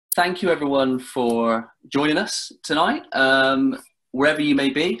thank you everyone for joining us tonight. Wherever you may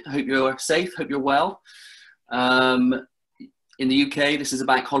be, I hope you're safe, hope you're well. In the UK, this is a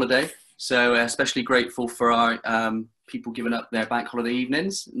bank holiday, so especially grateful for our people giving up their bank holiday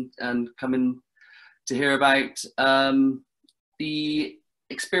evenings and coming to hear about the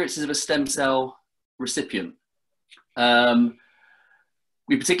experiences of a stem cell recipient.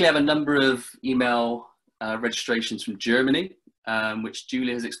 We particularly have a number of email registrations from Germany, which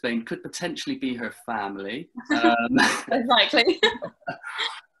Julia has explained could potentially be her family. Most likely.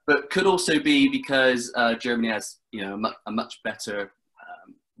 But could also be because Germany has, a much better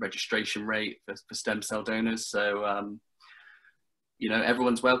registration rate for stem cell donors. So,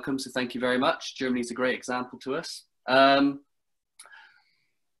 everyone's welcome. So thank you very much. Germany's a great example to us.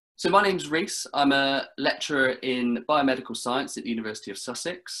 So my name's Rhys. I'm a lecturer in biomedical science at the University of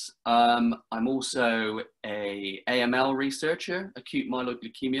Sussex. I'm also a AML researcher, acute myeloid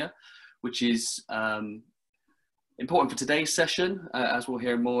leukemia, which is important for today's session, as we'll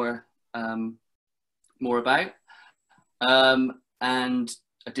hear more about. And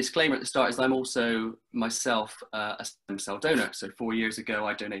a disclaimer at the start is I'm also myself a stem cell donor. So 4 years ago,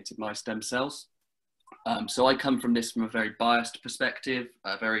 I donated my stem cells. So I come from this from a very biased perspective,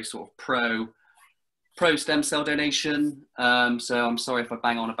 a very sort of pro stem cell donation. So I'm sorry if I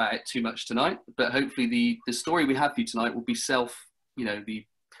bang on about it too much tonight, but hopefully the story we have for you tonight will be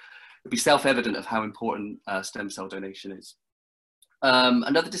self-evident of how important stem cell donation is.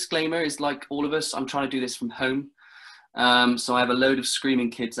 Another disclaimer is, like all of us, I'm trying to do this from home. So I have a load of screaming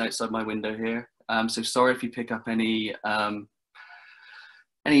kids outside my window here. So sorry if you pick up any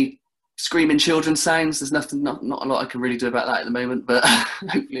screaming children sounds. There's not a lot I can really do about that at the moment, but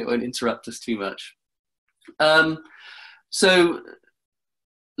hopefully it won't interrupt us too much. So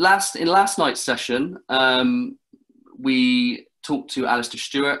in last night's session, we talked to Alistair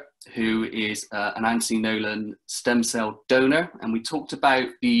Stewart, who is an Nancy Nolan stem cell donor, and we talked about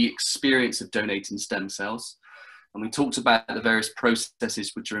the experience of donating stem cells, and we talked about the various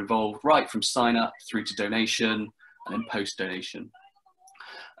processes which are involved right from sign up through to donation and then post donation.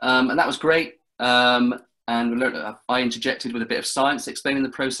 And that was great. And we learned that I interjected with a bit of science explaining the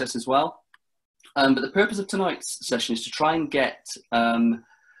process as well. But the purpose of tonight's session is to try and get the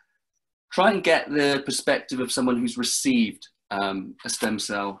perspective of someone who's received a stem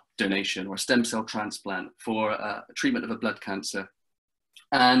cell donation or a stem cell transplant for a treatment of a blood cancer.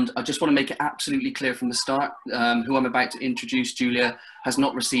 And I just want to make it absolutely clear from the start, who I'm about to introduce, Julia, has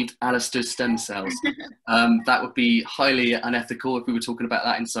not received Alistair's stem cells. That would be highly unethical if we were talking about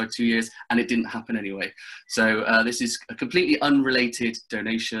that inside 2 years, and it didn't happen anyway. So this is a completely unrelated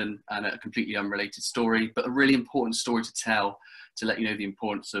donation and a completely unrelated story, but a really important story to tell to let you know the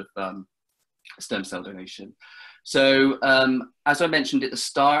importance of stem cell donation. So as I mentioned at the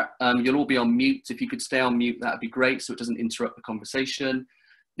start, you'll all be on mute. If you could stay on mute, that would be great, so it doesn't interrupt the conversation.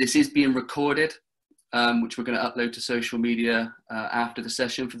 This is being recorded, which we're going to upload to social media after the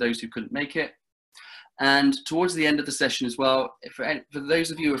session for those who couldn't make it. And towards the end of the session as well, for those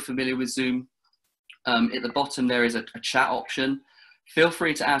of you who are familiar with Zoom, at the bottom there is a chat option. Feel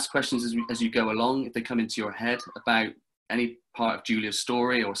free to ask questions as you go along if they come into your head about any part of Julia's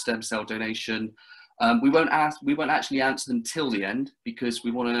story or stem cell donation. We won't actually answer them till the end, because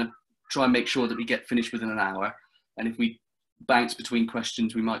we want to try and make sure that we get finished within an hour. And if we bounce between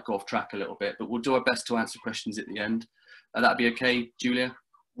questions, we might go off track a little bit, but we'll do our best to answer questions at the end. That'd be okay, Julia?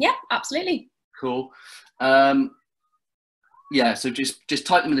 Yeah, absolutely. Cool. Yeah, so just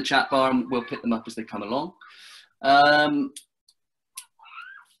type them in the chat bar and we'll pick them up as they come along.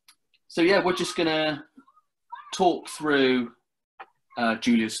 So yeah, we're just gonna talk through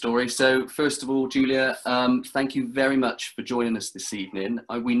Julia's story. So first of all, Julia, thank you very much for joining us this evening.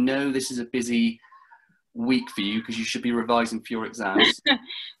 We know this is a busy week for you because you should be revising for your exams. It's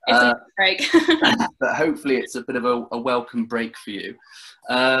a break. But hopefully it's a bit of a welcome break for you.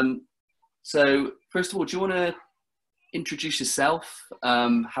 So first of all, do you want to introduce yourself,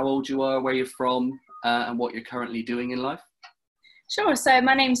 how old you are, where you're from, and what you're currently doing in life? Sure. So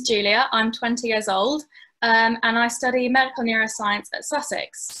my name's Julia. I'm 20 years old, and I study medical neuroscience at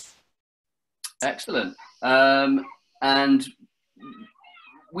Sussex. Excellent. And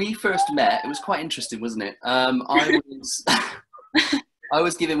we first met, it was quite interesting, wasn't it? I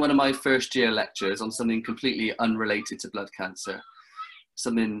was giving one of my first year lectures on something completely unrelated to blood cancer.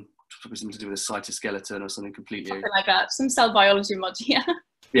 Probably something to do with a cytoskeleton or something completely... Something like that, some cell biology module, yeah.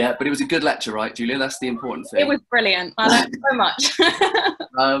 Yeah, but it was a good lecture, right, Julia? That's the important thing. It was brilliant. I learned so much.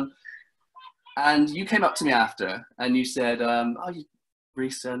 And you came up to me after and you said, oh,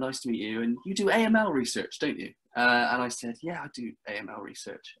 Rhys, nice to meet you. And you do AML research, don't you? And I said, yeah, I do AML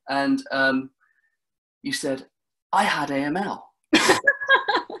research. And you said, I had AML.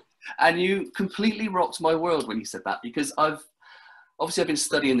 And you completely rocked my world when you said that, because I've been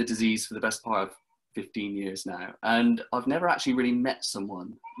studying the disease for the best part of 15 years now, and I've never actually really met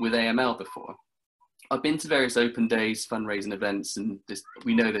someone with AML before. I've been to various open days, fundraising events, and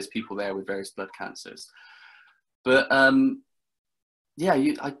we know there's people there with various blood cancers. But yeah,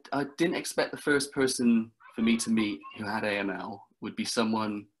 I didn't expect the first person for me to meet who had AML would be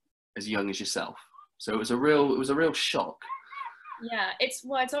someone as young as yourself. So it was a real shock. Yeah, it's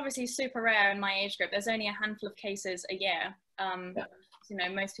obviously super rare in my age group. There's only a handful of cases a year. Yeah. You know,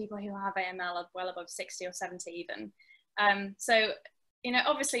 most people who have AML are well above 60 or 70 even. So, you know,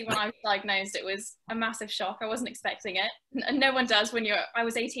 obviously when I was diagnosed, it was a massive shock. I wasn't expecting it. And no one does I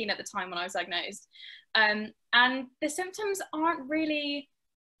was 18 at the time when I was diagnosed. And the symptoms aren't really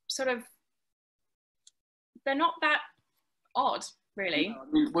they're not that odd, really.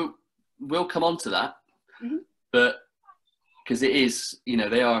 We'll come on to that. Mm-hmm. But because it is, you know,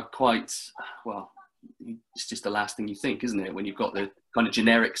 they are quite, well, it's just the last thing you think, isn't it, when you've got the kind of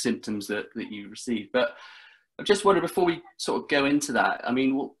generic symptoms that you receive. But I just wondered, before we sort of go into that, I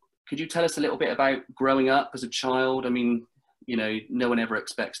mean, could you tell us a little bit about growing up as a child? I mean, you know, no one ever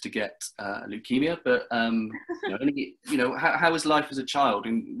expects to get leukemia, but how was life as a child?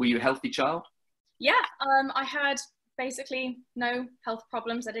 And were you a healthy child? Yeah, I had basically no health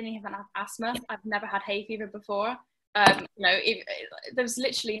problems. I didn't even have asthma. I've never had hay fever before. You know, there was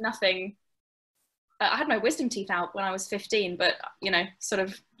literally nothing. I had my wisdom teeth out when I was 15, but, you know, sort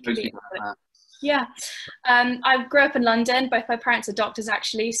of. Yeah. I grew up in London. Both my parents are doctors,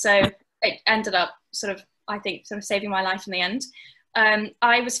 actually. So it ended up I think saving my life in the end.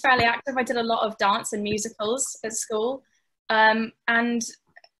 I was fairly active. I did a lot of dance and musicals at school. And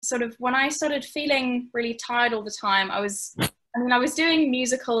sort of when I started feeling really tired all the time, I was doing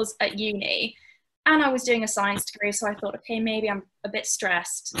musicals at uni, and I was doing a science degree. So I thought, okay, maybe I'm a bit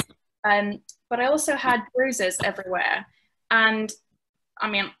stressed. But I also had bruises everywhere. And I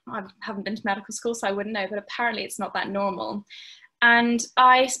mean, I haven't been to medical school, so I wouldn't know, but apparently it's not that normal. And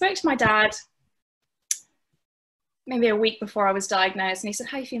I spoke to my dad maybe a week before I was diagnosed, and he said,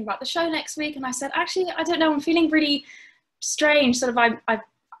 how are you feeling about the show next week? And I said, actually, I don't know, I'm feeling really strange. I'm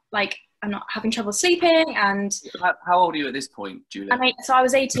not having trouble sleeping. And how old are you at this point, Julia? So I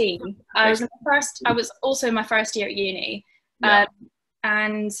was 18. I was also in my first year at uni. Yeah.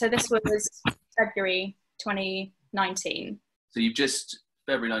 And so this was February 2019. So you've just,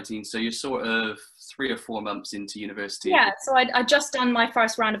 February 19, so you're sort of 3 or 4 months into university. Yeah, so I'd just done my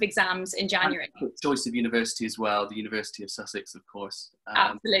first round of exams in January. Choice of university as well, the University of Sussex, of course.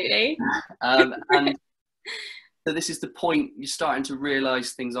 Absolutely. And so this is the point you're starting to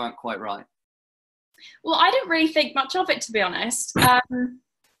realise things aren't quite right. Well, I didn't really think much of it, to be honest.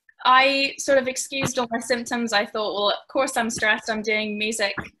 I sort of excused all my symptoms. I thought, well, of course I'm stressed. I'm doing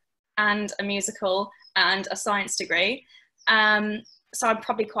music and a musical and a science degree. So I'm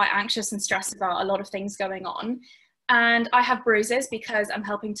probably quite anxious and stressed about a lot of things going on. And I have bruises because I'm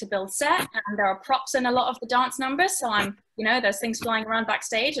helping to build set, and there are props in a lot of the dance numbers. So there's things flying around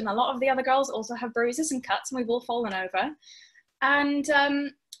backstage, and a lot of the other girls also have bruises and cuts, and we've all fallen over. And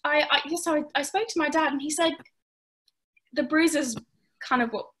I spoke to my dad, and he said the bruises kind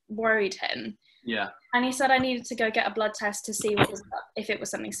of what worried him. Yeah. And he said I needed to go get a blood test to see what was up, if it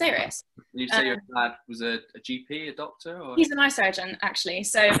was something serious. You say your dad was a GP, a doctor? Or? He's an eye surgeon, actually.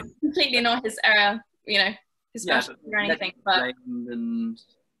 So completely not his area, his specialty or anything. But and,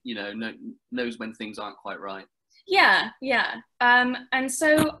 knows when things aren't quite right. Yeah. And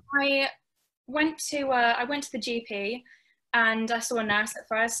so I went to the GP, and I saw a nurse at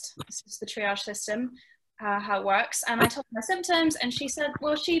first. This is the triage system. How it works, and I told her my symptoms, and she said,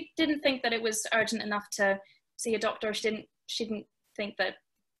 well, she didn't think that it was urgent enough to see a doctor. She didn't think that,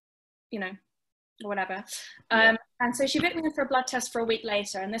 or whatever. Yeah. And so she booked me in for a blood test for a week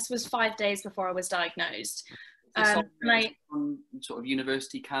later, and this was 5 days before I was diagnosed. On sort of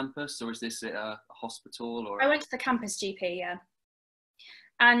university campus, or is this at a hospital? Or I went to the campus GP, yeah.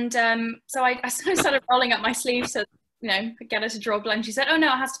 And so I sort of started rolling up my sleeves to get her to draw blood. And she said, oh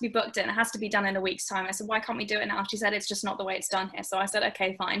no, it has to be booked in. It has to be done in a week's time. I said, why can't we do it now? She said, it's just not the way it's done here. So I said,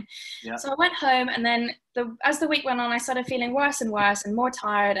 okay, fine. Yeah. So I went home, and then as the week went on, I started feeling worse and worse and more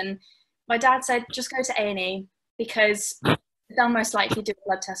tired. And my dad said, just go to A&E, because they'll most likely do a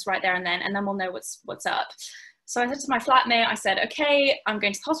blood test right there and then we'll know what's up. So I said to my flatmate, I said, okay, I'm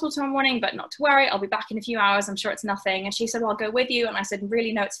going to the hospital tomorrow morning, but not to worry, I'll be back in a few hours. I'm sure it's nothing. And she said, well, I'll go with you. And I said,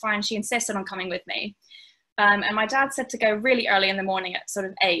 really, no, it's fine. She insisted on coming with me. And my dad said to go really early in the morning at sort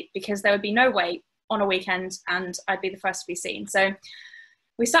of 8, because there would be no wait on a weekend and I'd be the first to be seen. So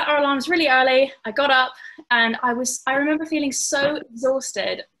we set our alarms really early. I got up and I remember feeling so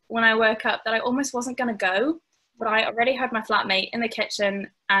exhausted when I woke up that I almost wasn't going to go, but I already had my flatmate in the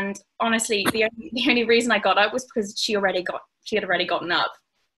kitchen. And honestly, the only reason I got up was because she had already gotten up.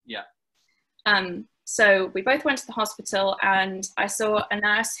 Yeah. So we both went to the hospital and I saw a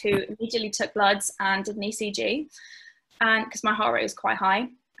nurse who immediately took bloods and did an ECG, and because my heart rate was quite high.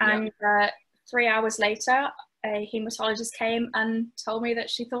 And 3 hours later, a hematologist came and told me that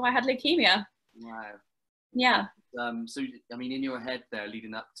she thought I had leukemia. Wow. Yeah. So, I mean, in your head there,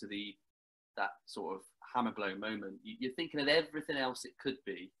 leading up to that sort of hammer blow moment, you're thinking of everything else it could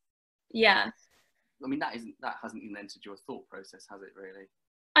be. Yeah. I mean, that hasn't even entered your thought process, has it really?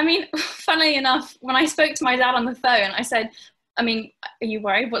 I mean, funnily enough, when I spoke to my dad on the phone, I said, I mean, are you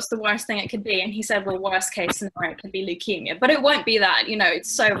worried? What's the worst thing it could be? And he said, well, worst case scenario, it could be leukemia, but it won't be that, you know,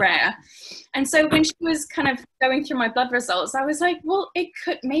 it's so rare. And so when she was kind of going through my blood results, I was like, well,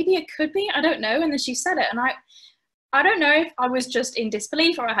 maybe it could be, I don't know. And then she said it, and I don't know if I was just in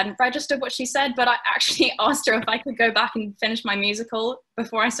disbelief or I hadn't registered what she said, but I actually asked her if I could go back and finish my musical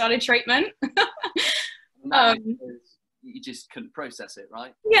before I started treatment. You just couldn't process it,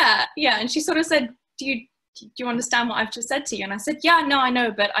 right? Yeah. And she sort of said, do you understand what I've just said to you? And I said, yeah, no, I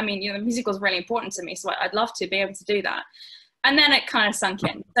know, but I mean, you know, the musical is really important to me, so I'd love to be able to do that. And then it kind of sunk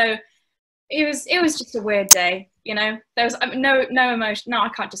in. So it was just a weird day, you know. There was no emotion. No, I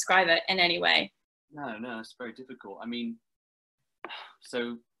can't describe it in any way. No, it's very difficult. I mean,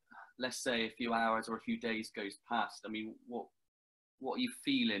 so let's say a few hours or a few days goes past. I mean, what are you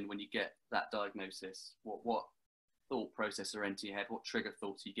feeling when you get that diagnosis? What thought process are into your head? What trigger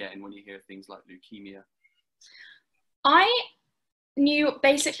thoughts are you getting when you hear things like leukemia? I knew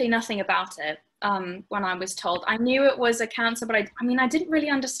basically nothing about it when I was told. I knew it was a cancer, but I didn't really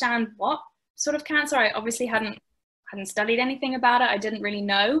understand what sort of cancer. I obviously hadn't studied anything about it. I didn't really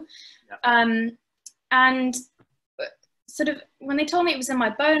know. Yeah. And sort of when they told me it was in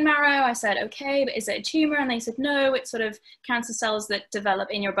my bone marrow, I said, okay, but is it a tumor? And they said, no, it's sort of cancer cells that develop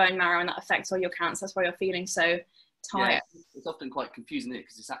in your bone marrow and that affects all your cancer. That's why you're feeling so tired. Yeah, it's often quite confusing,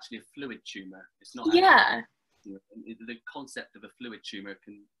 because it's actually a fluid tumor. It's not. Yeah. You know, the concept of a fluid tumor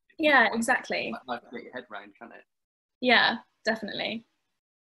can. Yeah, exactly. Might get your head round, can't it? Yeah, definitely.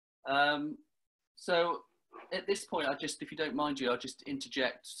 So at this point, if you don't mind, I'll just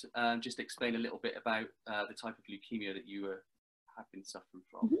interject, just explain a little bit about the type of leukemia that you have been suffering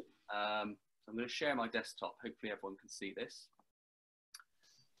from. Mm-hmm. So I'm going to share my desktop. Hopefully everyone can see this.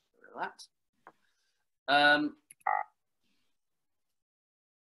 Look at that.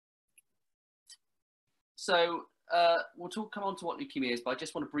 So we'll come on to what leukemia is, but I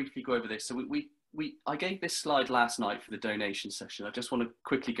just want to briefly go over this. So I gave this slide last night for the donation session. I just want to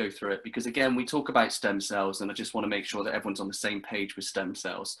quickly go through it because, again, we talk about stem cells, and I just want to make sure that everyone's on the same page with stem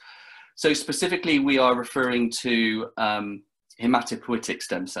cells. So specifically, we are referring to hematopoietic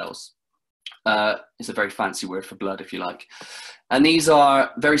stem cells. It's a very fancy word for blood, if you like. And these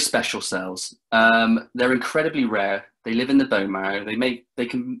are very special cells. They're incredibly rare. They live in the bone marrow. They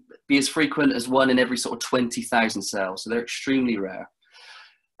can be as frequent as 1 in every sort of 20,000 cells. So they're extremely rare.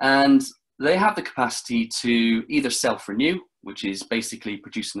 And they have the capacity to either self-renew, which is basically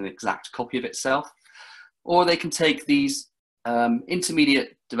producing an exact copy of itself, or they can take these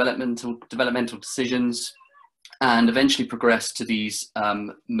intermediate developmental decisions and eventually progress to these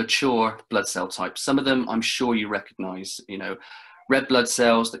mature blood cell types. Some of them I'm sure you recognize, you know, red blood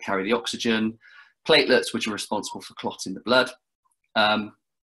cells that carry the oxygen, platelets which are responsible for clotting the blood,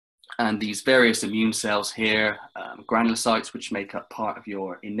 and these various immune cells here, granulocytes which make up part of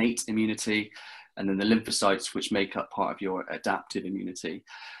your innate immunity, and then the lymphocytes which make up part of your adaptive immunity.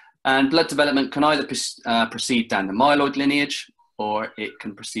 And blood development can either proceed down the myeloid lineage, or it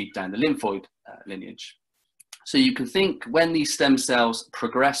can proceed down the lymphoid lineage. So you can think when these stem cells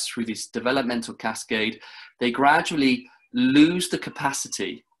progress through this developmental cascade, they gradually lose the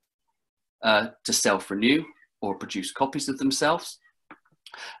capacity to self-renew or produce copies of themselves.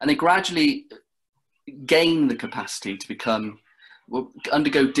 And they gradually gain the capacity to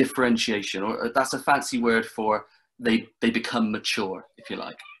undergo differentiation, or that's a fancy word for they become mature, if you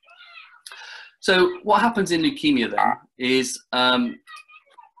like. So what happens in leukemia then is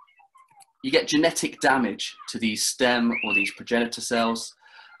you get genetic damage to these stem or these progenitor cells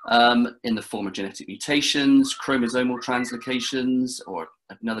in the form of genetic mutations, chromosomal translocations, or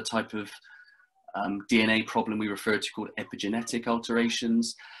another type of DNA problem we refer to called epigenetic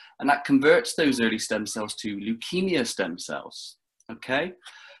alterations. And that converts those early stem cells to leukemia stem cells, okay?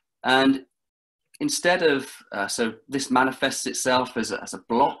 And instead of, so this manifests itself as a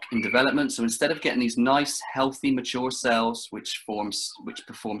block in development. So instead of getting these nice, healthy, mature cells, which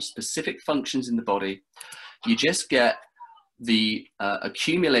perform specific functions in the body, you just get the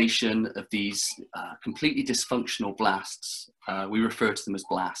accumulation of these completely dysfunctional blasts. We refer to them as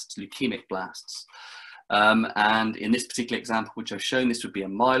blasts, leukemic blasts. And in this particular example, which I've shown, this would be a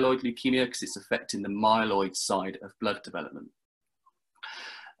myeloid leukemia because it's affecting the myeloid side of blood development.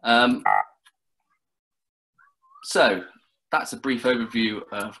 So that's a brief overview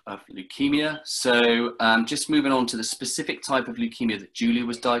of leukemia. So just moving on to the specific type of leukemia that Julia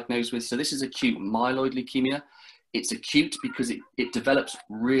was diagnosed with. So this is acute myeloid leukemia. It's acute because it develops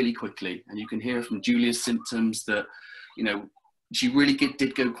really quickly. And you can hear from Julia's symptoms that, you know, she really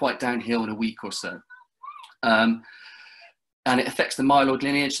did go quite downhill in a week or so. And it affects the myeloid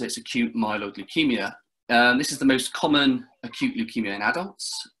lineage, so it's acute myeloid leukemia. This is the most common acute leukemia in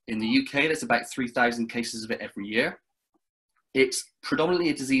adults. In the UK, there's about 3,000 cases of it every year. It's predominantly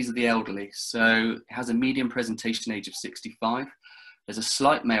a disease of the elderly, so it has a median presentation age of 65. There's a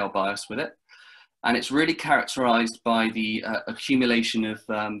slight male bias with it, and it's really characterized by the accumulation of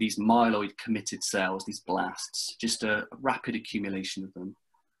these myeloid committed cells, these blasts, just a rapid accumulation of them.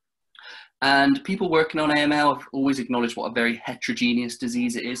 And people working on AML have always acknowledged what a very heterogeneous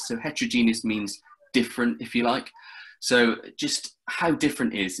disease it is. So heterogeneous means different, if you like. So just how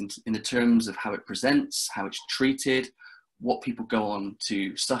different it is in the terms of how it presents, how it's treated, what people go on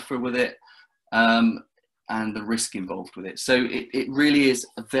to suffer with it, and the risk involved with it. So it really is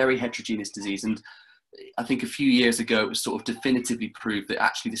a very heterogeneous disease. And I think a few years ago, it was sort of definitively proved that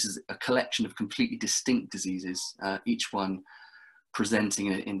actually this is a collection of completely distinct diseases, each one presenting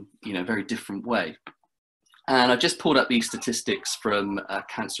in a very different way. And I just pulled up these statistics from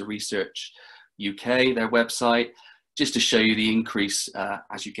Cancer Research UK, their website, just to show you the increase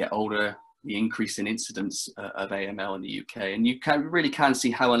as you get older, the increase in incidence of AML in the UK. And you really can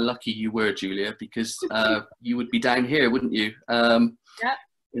see how unlucky you were, Julia, because you would be down here, wouldn't you? Yeah.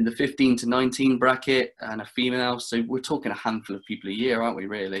 In the 15 to 19 bracket, and a female. So we're talking a handful of people a year, aren't we,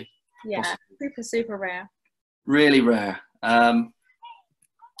 really? Yeah, super, super rare. Really rare.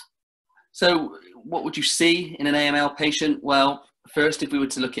 So what would you see in an AML patient? Well, first, if we were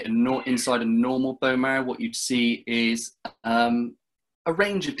to look at inside a normal bone marrow, what you'd see is a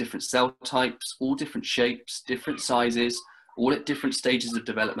range of different cell types, all different shapes, different sizes, all at different stages of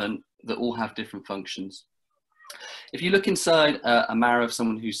development that all have different functions. If you look inside a marrow of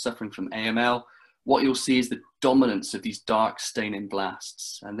someone who's suffering from AML, what you'll see is the dominance of these dark staining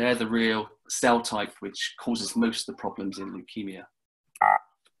blasts, and they're the real cell type which causes most of the problems in leukemia.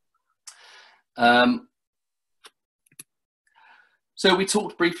 So we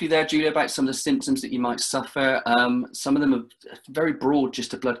talked briefly there, Julia, about some of the symptoms that you might suffer. Some of them are very broad,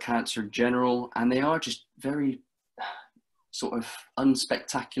 just to blood cancer in general, and they are just very sort of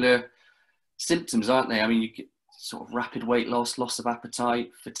unspectacular symptoms, aren't they? I mean, you get sort of rapid weight loss, loss of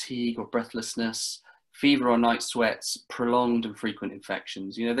appetite, fatigue or breathlessness, fever or night sweats, prolonged and frequent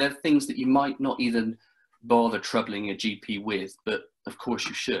infections. You know, they're things that you might not even bother troubling a GP with, but of course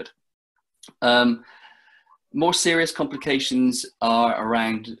you should. More serious complications are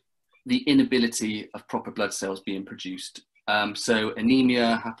around the inability of proper blood cells being produced. So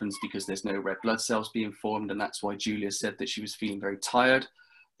anemia happens because there's no red blood cells being formed, and that's why Julia said that she was feeling very tired,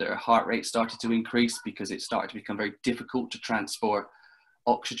 that her heart rate started to increase because it started to become very difficult to transport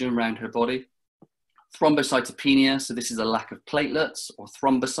oxygen around her body. Thrombocytopenia, so this is a lack of platelets or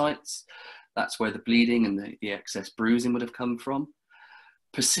thrombocytes. That's where the bleeding and the excess bruising would have come from.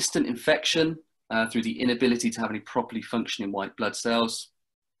 Persistent infection through the inability to have any properly functioning white blood cells.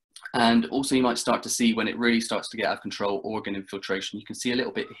 And also you might start to see, when it really starts to get out of control, organ infiltration. You can see a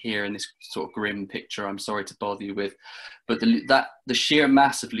little bit here in this sort of grim picture, I'm sorry to bother you with, but the sheer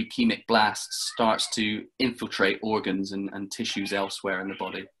mass of leukemic blasts starts to infiltrate organs and tissues elsewhere in the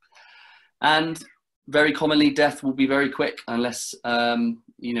body. And very commonly, death will be very quick unless,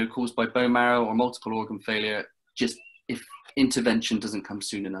 caused by bone marrow or multiple organ failure, just if intervention doesn't come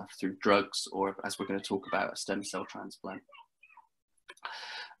soon enough through drugs or, as we're going to talk about, a stem cell transplant.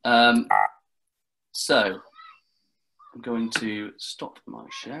 So I'm going to stop my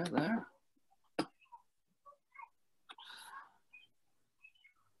share there.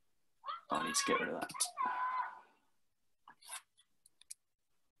 I need to get rid of that.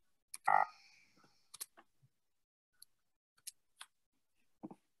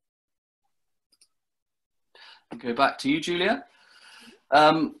 And go back to you, Julia.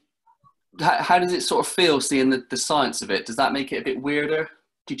 How does it sort of feel seeing the science of it? Does that make it a bit weirder?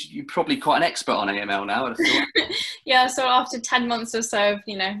 you're probably quite an expert on AML now, I'd have thought. Yeah, so after 10 months or so of,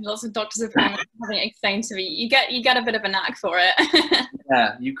 you know, lots of doctors' appointments having it explained to me, you get a bit of a knack for it.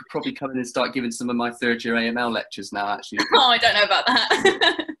 Yeah, you could probably come in and start giving some of my third year AML lectures now, actually. Oh, I don't know about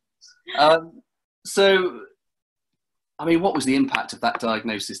that. So, I mean, what was the impact of that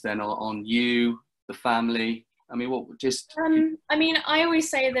diagnosis then on you, the family? I mean, what just... I mean, I always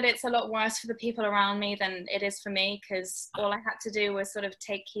say that it's a lot worse for the people around me than it is for me, because all I had to do was sort of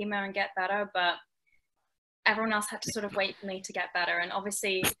take chemo and get better, but everyone else had to sort of wait for me to get better. And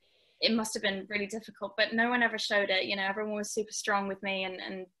obviously it must have been really difficult, but no one ever showed it. You know, everyone was super strong with me,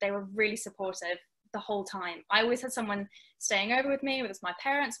 and they were really supportive the whole time. I always had someone staying over with me, whether it's my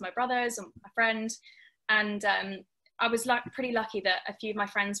parents, my brothers, or my friend. And I was pretty lucky that a few of my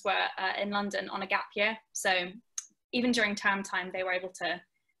friends were in London on a gap year. So even during term time, they were able to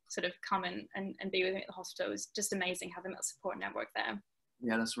sort of come and be with me at the hospital. It was just amazing having that support network there.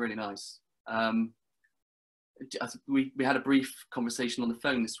 Yeah, that's really nice. We had a brief conversation on the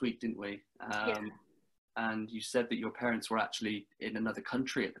phone this week, didn't we? Yeah. And you said that your parents were actually in another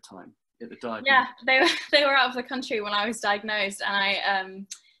country at the time, at the diagnosis. Yeah, they were out of the country when I was diagnosed, and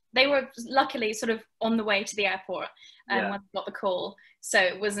they were luckily sort of on the way to the airport when I got the call. So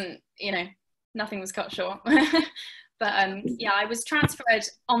it wasn't, you know, nothing was cut short. But yeah, I was transferred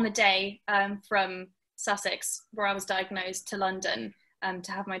on the day from Sussex, where I was diagnosed, to London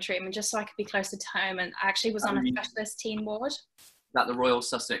to have my treatment, just so I could be closer to home. And I actually was on a specialist teen ward. At the Royal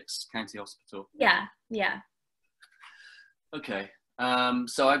Sussex County Hospital? Yeah, yeah. Okay.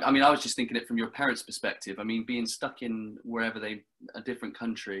 So, I mean, I was just thinking it from your parents' perspective. I mean, being stuck in a different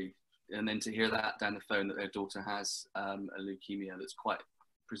country, and then to hear that down the phone that their daughter has a leukemia that's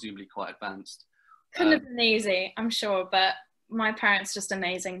presumably quite advanced. Couldn't have been easy, I'm sure, but my parents just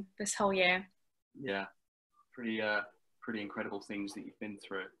amazing this whole year. Yeah, pretty incredible things that you've been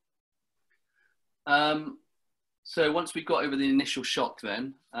through. So once we got over the initial shock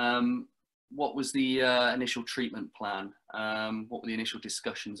then, what was the initial treatment plan? What were the initial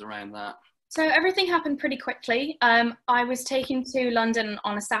discussions around that? So everything happened pretty quickly. I was taken to London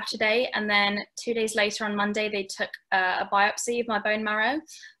on a Saturday, and then 2 days later on Monday, they took a biopsy of my bone marrow.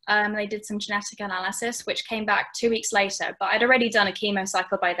 They did some genetic analysis, which came back 2 weeks later, but I'd already done a chemo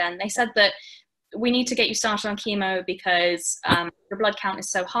cycle by then. They said that we need to get you started on chemo because your blood count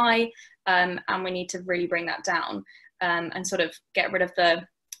is so high, and we need to really bring that down and sort of get rid of the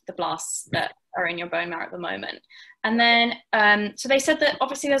blasts that are in your bone marrow at the moment. And then, so they said that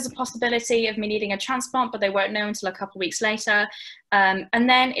obviously there's a possibility of me needing a transplant, but they won't know until a couple of weeks later. And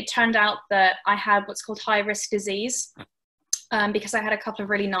then it turned out that I had what's called high risk disease because I had a couple of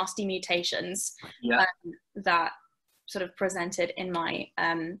really nasty mutations that sort of presented in my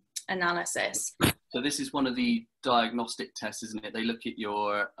analysis. So this is one of the diagnostic tests, isn't it? They look at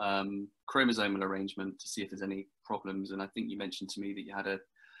your chromosomal arrangement to see if there's any problems. And I think you mentioned to me that you had a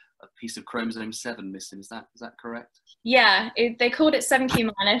piece of chromosome 7 missing. Is that correct? Yeah, they called it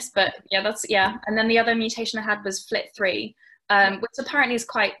 7q minus, but yeah. And then the other mutation I had was FLT3, which apparently is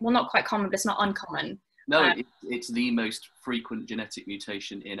not quite common, but it's not uncommon. No, it's the most frequent genetic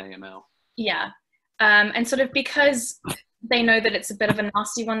mutation in AML. Yeah, and sort of because they know that it's a bit of a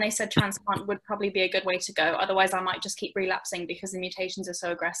nasty one, they said transplant would probably be a good way to go. Otherwise, I might just keep relapsing because the mutations are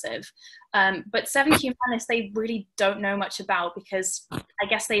so aggressive. But 7q minus, they really don't know much about because I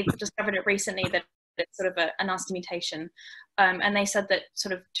guess they've discovered it recently that it's sort of a nasty mutation. And they said that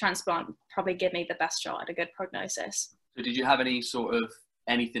sort of transplant would probably give me the best shot at a good prognosis. So did you have any sort of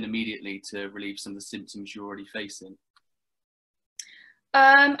anything immediately to relieve some of the symptoms you're already facing?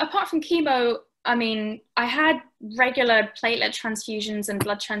 Apart from chemo, I mean, I had regular platelet transfusions and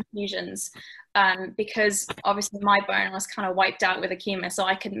blood transfusions because obviously my bone was kind of wiped out with a chemo, so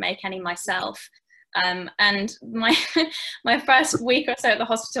I couldn't make any myself. And my first week or so at the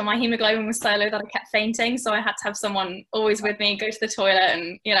hospital, my hemoglobin was so low that I kept fainting, so I had to have someone always with me, go to the toilet,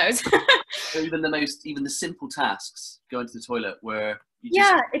 and you know. So even the simple tasks, going to the toilet, where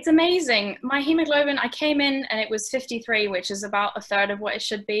it's amazing. My hemoglobin, I came in and it was 53, which is about a third of what it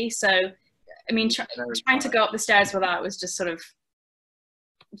should be. So I mean, trying to go up the stairs with that was just sort of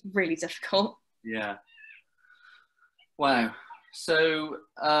really difficult. Yeah. Wow. So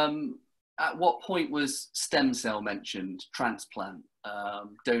at what point was stem cell mentioned? Transplant,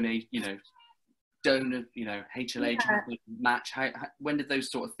 donor, HLA, match. When did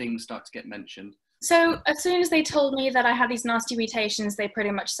those sort of things start to get mentioned? So as soon as they told me that I had these nasty mutations, they pretty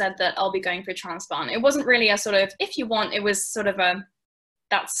much said that I'll be going for a transplant. It wasn't really a sort of, if you want, it was sort of a,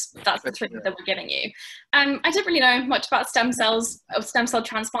 that's the treatment that we're giving you. I didn't really know much about stem cell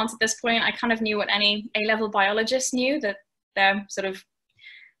transplants at this point. I kind of knew what any A-level biologist knew, that they're sort of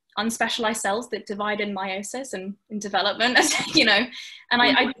unspecialized cells that divide in meiosis and in development, you know. And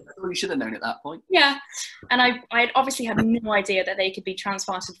Well, I you should have known at that point. yeah, and I obviously had no idea that they could be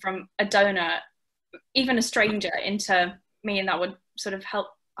transplanted from a donor, even a stranger, into me, and that would sort of help.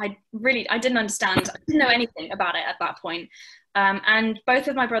 I didn't understand. I didn't know anything about it at that point. And both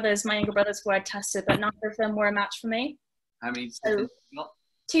of my younger brothers, were tested, but neither of them were a match for me. How many? So,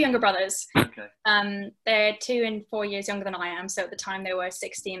 2 younger brothers. Okay. They're 2 and 4 years younger than I am. So at the time they were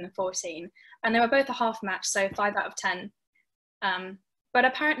 16 and 14, and they were both a half match, so 5 out of 10. But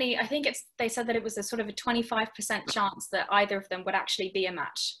apparently, I think they said that it was a sort of a 25% chance that either of them would actually be a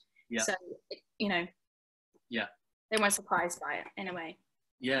match. Yeah. So, you know. Yeah. They weren't surprised by it in a way.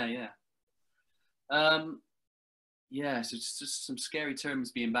 Yeah, yeah. Yeah, so it's just some scary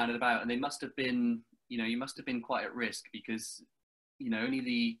terms being bandied about, and they must have been, you know, you must have been quite at risk because, you know, only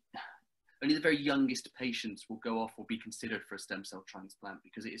the very youngest patients will go off or be considered for a stem cell transplant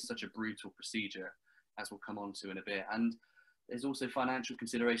because it is such a brutal procedure, as we'll come on to in a bit. And there's also financial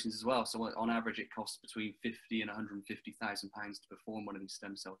considerations as well. So on average, it costs between £50,000 and £150,000 to perform one of these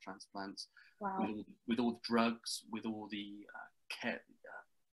stem cell transplants. Wow. With all the drugs, with all the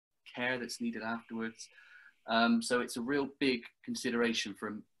care that's needed afterwards. So it's a real big consideration for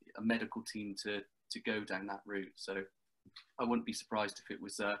a medical team to go down that route. So I wouldn't be surprised if it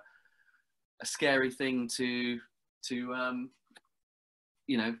was a scary thing to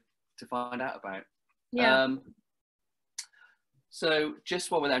you know, to find out about. Yeah. So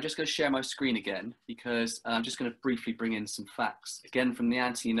just while we're there, I'm just going to share my screen again because I'm just going to briefly bring in some facts, again, from the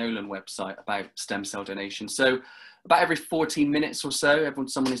Anthony Nolan website about stem cell donation. So about every 14 minutes or so,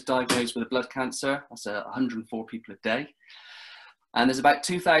 someone is diagnosed with a blood cancer. That's 104 people a day. And there's about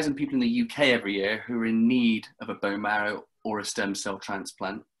 2,000 people in the UK every year who are in need of a bone marrow or a stem cell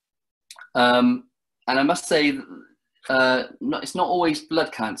transplant. And I must say, it's not always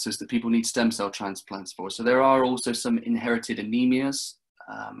blood cancers that people need stem cell transplants for. So there are also some inherited anemias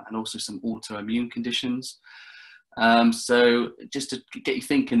and also some autoimmune conditions. So just to get you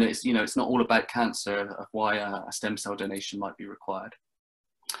thinking that it's, you know, it's not all about cancer of why a stem cell donation might be required.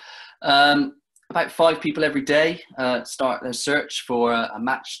 About 5 people every day start their search for a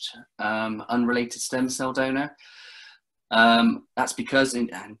matched unrelated stem cell donor. That's because,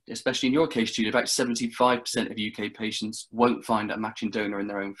 and especially in your case, Julia, about 75% of UK patients won't find a matching donor in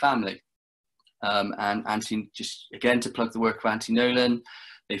their own family. And just again, to plug the work of Anthony Nolan,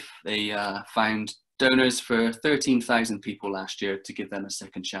 they found donors for 13,000 people last year to give them a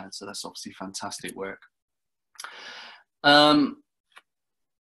second chance. So that's obviously fantastic work.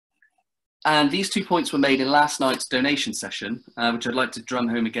 And these 2 points were made in last night's donation session, which I'd like to drum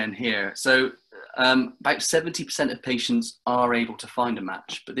home again here. So about 70% of patients are able to find a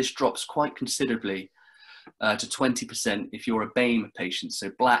match, but this drops quite considerably to 20% if you're a BAME patient,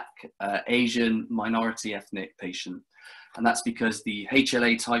 so Black, Asian, minority ethnic patient. And that's because the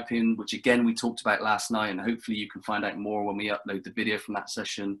HLA typing, which again we talked about last night, and hopefully you can find out more when we upload the video from that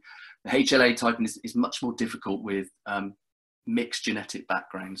session, the HLA typing is much more difficult with mixed genetic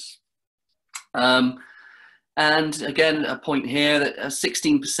backgrounds. And again, a point here that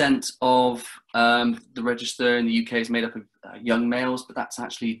 16% of the register in the UK is made up of young males, but that's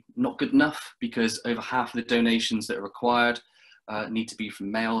actually not good enough because over half of the donations that are required need to be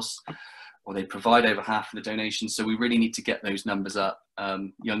from males, or they provide over half of the donations. So we really need to get those numbers up.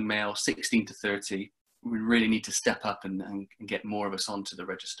 Young male, 16 to 30, we really need to step up and get more of us onto the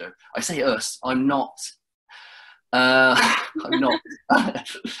register. I say us, I'm not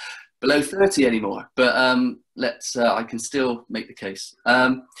below 30 anymore, but I can still make the case.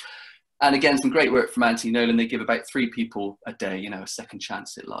 And again, some great work from Anthony Nolan. They give about 3 people a day, you know, a second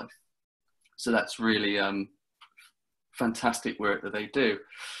chance at life. So that's really fantastic work that they do.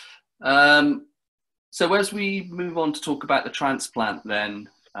 So as we move on to talk about the transplant then,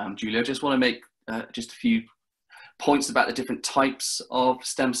 Julia, I just want to make just a few points about the different types of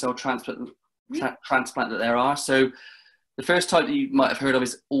stem cell transplant that there are. So the first type that you might have heard of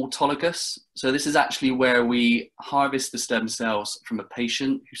is autologous. So this is actually where we harvest the stem cells from a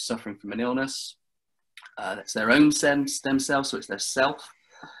patient who's suffering from an illness. That's their own stem cell, so it's their self.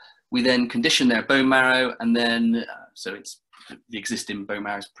 We then condition their bone marrow, and then so it's the existing bone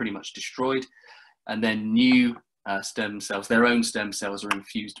marrow is pretty much destroyed, and then new stem cells, their own stem cells, are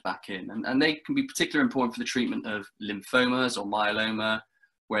infused back in, and they can be particularly important for the treatment of lymphomas or myeloma,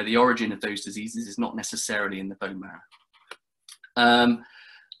 where the origin of those diseases is not necessarily in the bone marrow.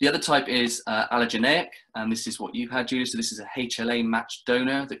 The other type is allogeneic, and this is what you've had, Julia. So this is a HLA matched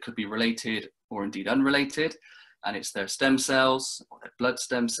donor that could be related or indeed unrelated, and it's their stem cells or their blood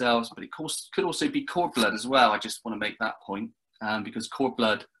stem cells, but it could also be cord blood as well. I just want to make that point because cord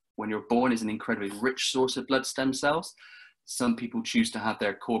blood when you're born is an incredibly rich source of blood stem cells. Some people choose to have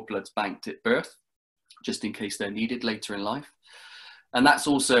their cord bloods banked at birth, just in case they're needed later in life. And that's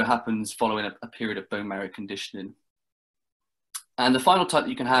also happens following a period of bone marrow conditioning. And the final type that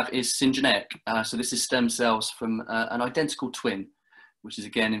you can have is syngeneic. So this is stem cells from an identical twin, which is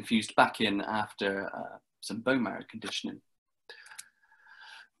again infused back in after some bone marrow conditioning.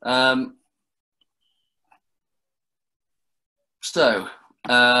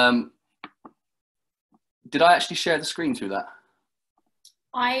 Did I actually share the screen through that?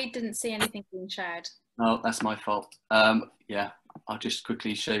 I didn't see anything being shared. Oh, that's my fault. Yeah, I'll just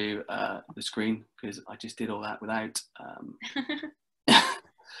quickly show you the screen because I just did all that without.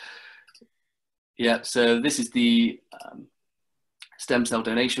 Yeah, so this is the stem cell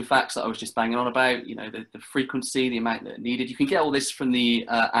donation facts that I was just banging on about, you know, the frequency, the amount that are needed. You can get all this from the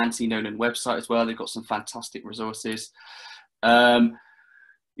Anti-Nolan website as well. They've got some fantastic resources.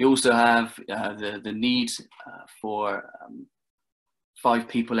 You also have the need for 5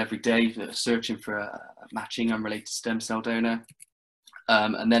 people every day that are searching for a matching unrelated stem cell donor.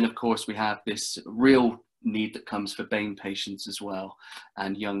 And then, of course, we have this real need that comes for BAME patients as well,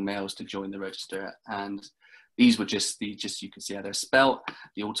 and young males to join the register. And these were just you can see how they're spelt,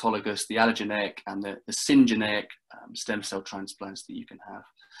 the autologous, the allogeneic, and the syngeneic stem cell transplants that you can have.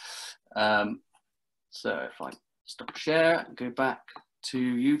 So if I stop share and go back to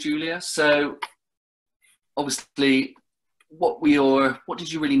you, Julia. So obviously, what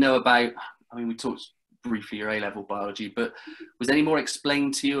did you really know about, I mean, we talked briefly your A-level biology, but was any more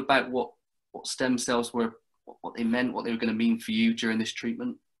explained to you about what stem cells were, what they meant, what they were going to mean for you during this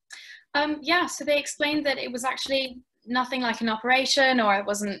treatment? Yeah, so they explained that it was actually nothing like an operation, or it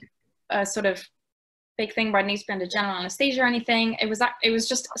wasn't a sort of big thing where I need to be under general anesthesia or anything. It was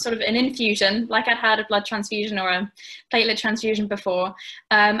just sort of an infusion, like I'd had a blood transfusion or a platelet transfusion before,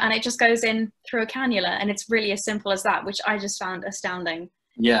 and it just goes in through a cannula, and it's really as simple as that, which I just found astounding.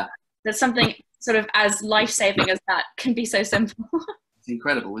 Yeah. That something sort of as life-saving as that can be so simple. It's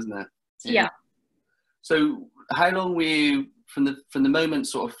incredible, isn't it? Yeah. So how long were you, from the moment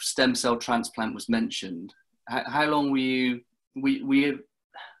sort of stem cell transplant was mentioned, how long were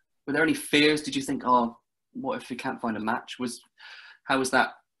there any fears? Did you think, oh, what if we can't find a match? How was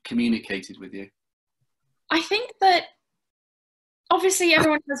that communicated with you? I think that obviously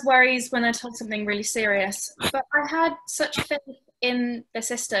everyone has worries when they're told something really serious, but I had such faith in the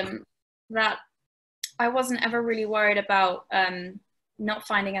system that I wasn't ever really worried about not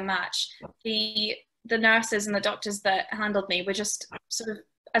finding a match. The nurses and the doctors that handled me were just sort of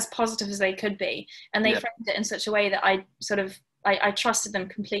as positive as they could be, and they framed it in such a way that I trusted them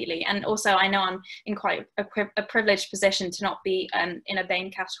completely. And also I know I'm in quite a privileged position to not be in a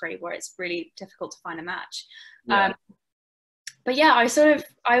BAME category where it's really difficult to find a match. Yeah. But yeah, I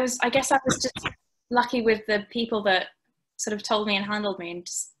guess I was just lucky with the people that sort of told me and handled me, and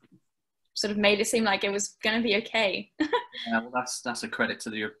just sort of made it seem like it was going to be okay. Yeah, well, that's a credit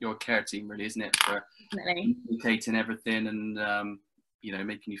to your care team, really, isn't it, for communicating everything and you know,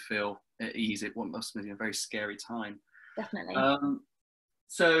 making you feel at ease at what must have been a very scary time. Definitely.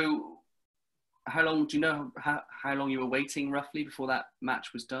 So how long, do you know how long you were waiting roughly before that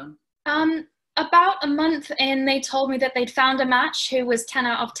match was done? About a month in, they told me that they'd found a match who was 10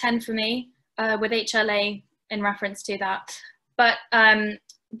 out of 10 for me, with HLA in reference to that. But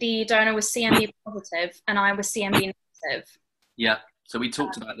the donor was CMV positive and I was CMV negative. Yeah, so we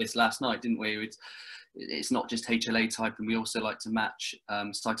talked about this last night, didn't we? It's not just HLA type, and we also like to match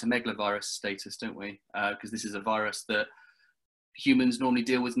cytomegalovirus status, don't we? Because this is a virus that humans normally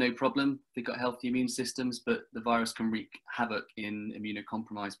deal with no problem. They've got healthy immune systems, but the virus can wreak havoc in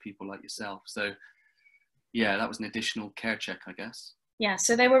immunocompromised people like yourself. So yeah, that was an additional care check, I guess. Yeah,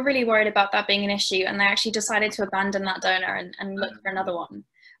 so they were really worried about that being an issue, and they actually decided to abandon that donor and look for another one,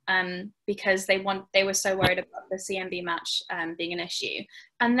 because they were so worried about the CMV match being an issue.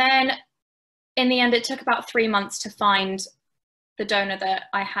 And then in the end, it took about 3 months to find the donor that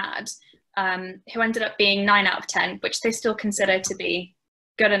I had, who ended up being 9 out of 10, which they still consider to be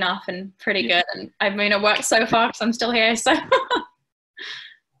good enough and pretty good. And I mean, it worked so far because I'm still here. So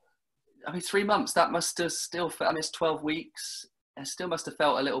I mean, 3 months, that must have still felt, I mean, it's 12 weeks. It still must have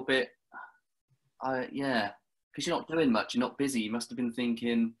felt a little bit, yeah, because you're not doing much, you're not busy. You must have been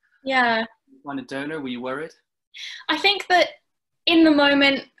thinking, yeah, find a donor. Were you worried? I think that in the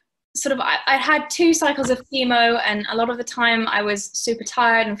moment, sort of, I had 2 cycles of chemo, and a lot of the time I was super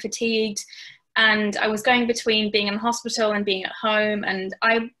tired and fatigued, and I was going between being in the hospital and being at home, and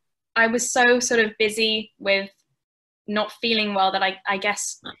I was so sort of busy with not feeling well that I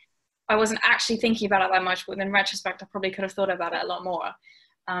guess I wasn't actually thinking about it that much, but in retrospect I probably could have thought about it a lot more.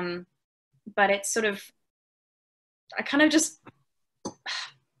 But it's sort of, I kind of just,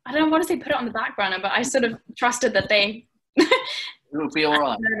 I don't want to say put it on the back burner, but I sort of trusted that they it'll be all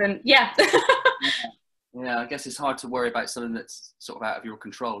right. Yeah. Yeah, I guess it's hard to worry about something that's sort of out of your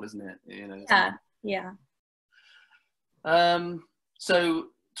control, isn't it? You know. Yeah. So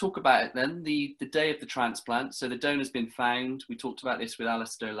talk about it then. The day of the transplant. So the donor's been found. We talked about this with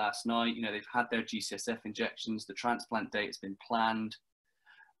Alistair last night. You know, they've had their GCSF injections. The transplant date has been planned.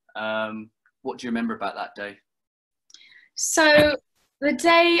 What do you remember about that day? So the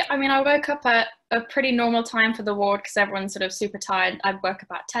day, I mean, I woke up at a pretty normal time for the ward because everyone's sort of super tired. I woke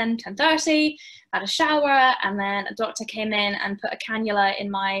up at 10:30, had a shower, and then a doctor came in and put a cannula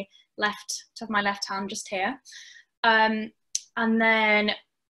in my top of my left hand, just here. And then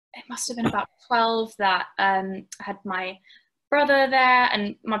it must have been about 12 that I had my brother there,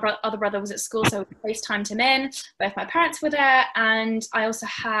 and my other brother was at school, so we FaceTimed him in. Both my parents were there, and I also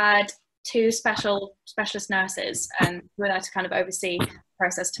had two specialist nurses who were there to kind of oversee the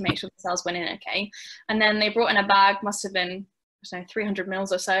process to make sure the cells went in okay. And then they brought in a bag, must have been, I don't know, 300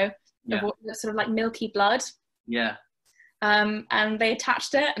 mils or so, of sort of like milky blood. Yeah. And they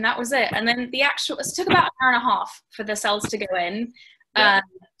attached it, and that was it. And then it took about an hour and a half for the cells to go in. Yeah.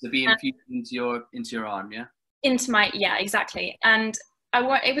 To be infused into your arm, yeah? Into my, yeah, exactly. And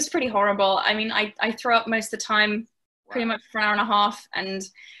it was pretty horrible. I mean, I threw up most of the time, pretty much for an hour and a half, and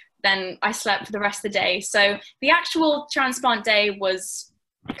then I slept for the rest of the day. So the actual transplant day was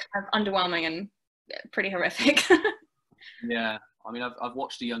kind of underwhelming and pretty horrific. Yeah, I mean, I've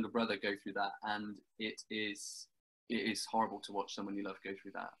watched a younger brother go through that, and it is horrible to watch someone you love go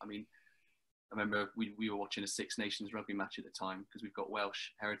through that. I mean, I remember we were watching a Six Nations rugby match at the time because we've got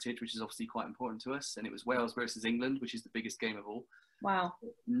Welsh heritage, which is obviously quite important to us, and it was Wales versus England, which is the biggest game of all. Wow.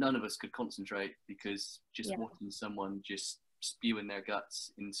 None of us could concentrate because just watching someone just spewing their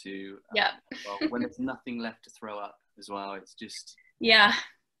guts into well, when there's nothing left to throw up as well, it's just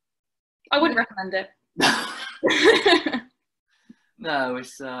I wouldn't recommend it. No,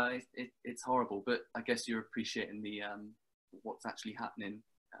 it's horrible, but I guess you're appreciating the what's actually happening.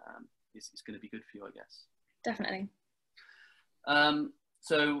 Is going to be good for you, I guess. Definitely.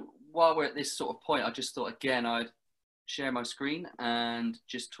 So while we're at this sort of point, I just thought again I'd share my screen and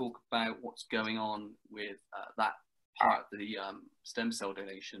just talk about what's going on with that part of the stem cell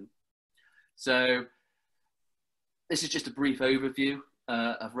donation. So this is just a brief overview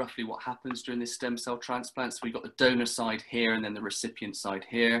of roughly what happens during this stem cell transplant. So we've got the donor side here and then the recipient side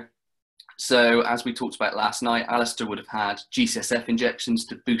here. So as we talked about last night, Alistair would have had GCSF injections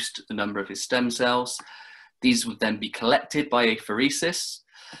to boost the number of his stem cells. These would then be collected by apheresis.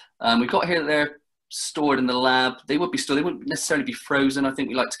 We've got here that they're stored in the lab. They would be stored, they wouldn't necessarily be frozen. I think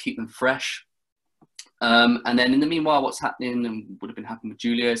we like to keep them fresh. And then in the meanwhile, what's happening and would have been happening with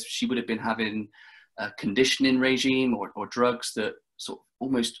Julia is she would have been having a conditioning regime or drugs that sort of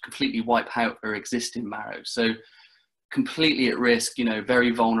almost completely wipe out her existing marrow. So completely at risk, you know,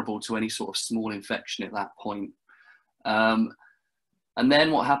 very vulnerable to any sort of small infection at that point. And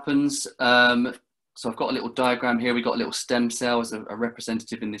then what happens, so I've got a little diagram here. We've got a little stem cell as a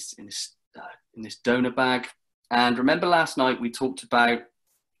representative in this donor bag. And remember last night we talked about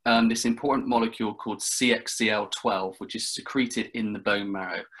this important molecule called CXCL12, which is secreted in the bone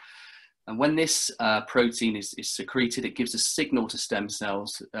marrow. And when this protein is secreted, it gives a signal to stem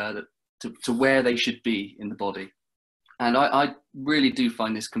cells to where they should be in the body. And I really do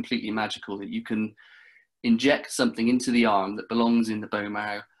find this completely magical that you can inject something into the arm that belongs in the bone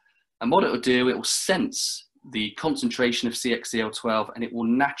marrow. And what it will do, it will sense the concentration of CXCL12 and it will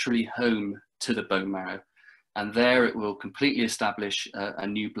naturally home to the bone marrow. And there it will completely establish a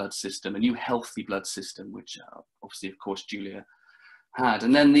new blood system, a new healthy blood system, which obviously, of course, Julia had.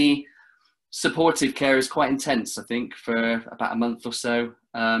 And then the supportive care is quite intense, I think, for about a month or so,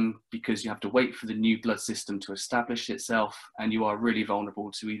 because you have to wait for the new blood system to establish itself, and you are really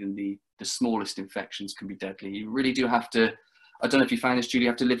vulnerable to even the smallest infections can be deadly. You really do have to, I don't know if you found this, Julie, you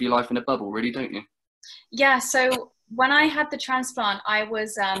have to live your life in a bubble, really, don't you? Yeah, so when I had the transplant, I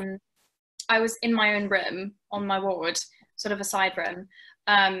was in my own room on my ward, sort of a side room,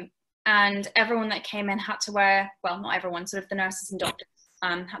 and everyone that came in had to wear, well, not everyone, sort of the nurses and doctors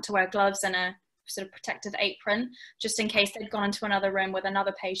had to wear gloves and a sort of protective apron, just in case they'd gone into another room with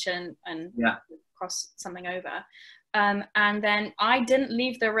another patient and cross something over. And then I didn't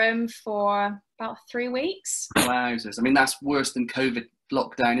leave the room for about 3 weeks. Wowzers. I mean, that's worse than COVID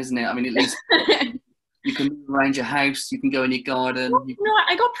lockdown, isn't it? I mean, at least you can move around your house, you can go in your garden. Well, no,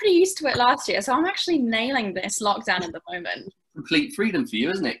 I got pretty used to it last year, so I'm actually nailing this lockdown at the moment. complete freedom for you,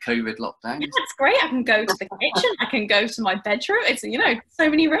 isn't it? COVID lockdown. Yeah, it's great. I can go to the kitchen. I can go to my bedroom. It's, you know, so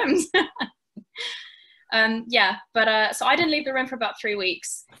many rooms. Yeah, but so I didn't leave the room for about 3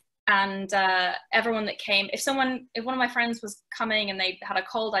 weeks. And everyone that came, if one of my friends was coming and they had a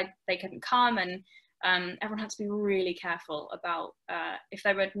cold, they couldn't come. And everyone had to be really careful about if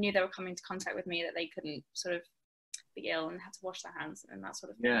they knew they were coming into contact with me, that they couldn't sort of be ill and had to wash their hands and that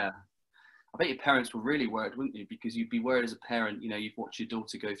sort of thing. Yeah. I bet your parents were really worried, wouldn't you? Because you'd be worried as a parent, you know, you've watched your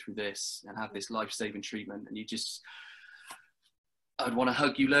daughter go through this and have this life-saving treatment, and I'd want to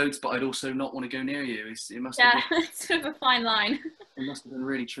hug you loads, but I'd also not want to go near you. It must have been, it's sort of a fine line. It must have been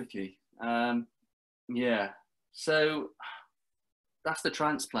really tricky. Yeah. So that's the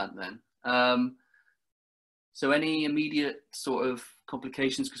transplant then. So any immediate sort of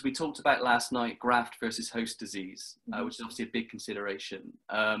complications? Because we talked about last night, graft versus host disease, which is obviously a big consideration.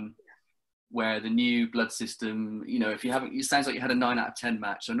 Where the new blood system, you know, if you haven't, it sounds like you had a 9 out of 10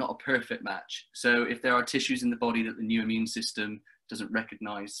 match, so not a perfect match. So if there are tissues in the body that the new immune system doesn't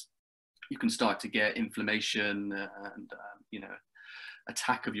recognize, you can start to get inflammation and, you know,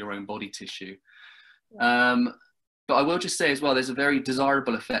 attack of your own body tissue. But I will just say as well, there's a very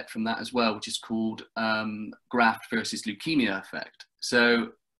desirable effect from that as well, which is called graft versus leukemia effect.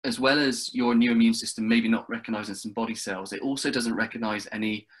 So as well as your new immune system maybe not recognizing some body cells, it also doesn't recognize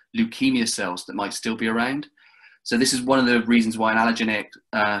any leukemia cells that might still be around. So this is one of the reasons why an allogeneic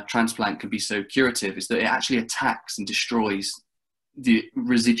transplant can be so curative, is that it actually attacks and destroys the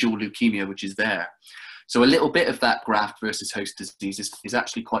residual leukemia which is there. So a little bit of that graft versus host disease is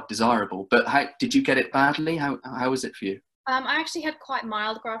actually quite desirable. But how did you get it badly? How was it for you? I actually had quite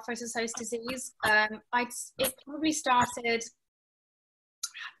mild graft versus host disease. It probably started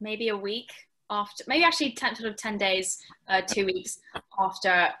maybe a week after, maybe actually 10 days, 2 weeks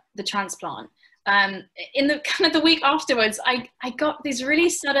after the transplant. In the kind of the week afterwards, I got these really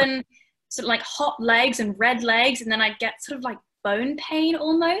sudden sort of like hot legs and red legs, and then I'd get sort of like bone pain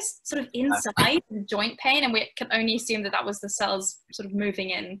almost, sort of inside, and joint pain, and we can only assume that was the cells sort of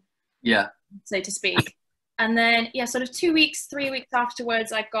moving in, so to speak. And then, yeah, sort of 2 weeks, 3 weeks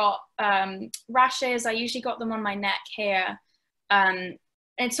afterwards, I got rashes. I usually got them on my neck here.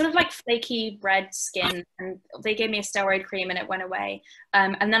 It's sort of like flaky red skin, and they gave me a steroid cream and it went away.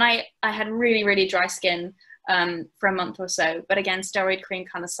 And then I had really, really dry skin for a month or so. But again, steroid cream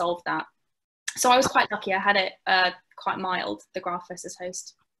kind of solved that. So I was quite lucky. I had it quite mild, the graft versus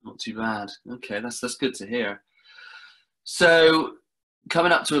host. Not too bad. Okay, that's good to hear. So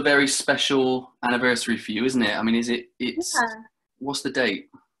coming up to a very special anniversary for you, isn't it? I mean, what's the date?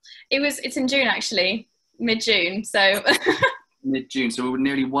 It's in June, actually, mid-June. So mid-June, so we're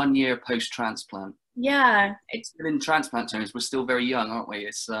nearly 1 year post-transplant. Yeah, in transplant terms, we're still very young, aren't we?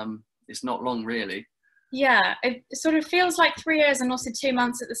 It's not long, really. Yeah, it sort of feels like 3 years and also 2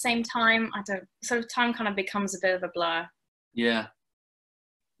 months at the same time. Time kind of becomes a bit of a blur. Yeah.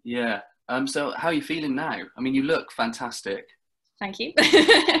 So how are you feeling now? I mean, you look fantastic. Thank you.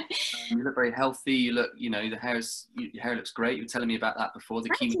 You look very healthy. You look, you know, your hair looks great. You were telling me about that before.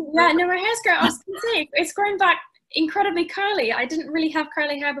 Yeah, no, my hair's great. I was going to say, it's grown back incredibly curly. I didn't really have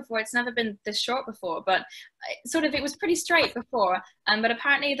curly hair before. It's never been this short before, but it was pretty straight before. But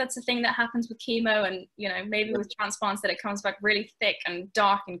apparently that's a thing that happens with chemo, and, you know, maybe with transplants, that it comes back really thick and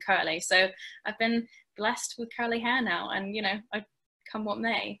dark and curly. So I've been blessed with curly hair now, and, you know, I come what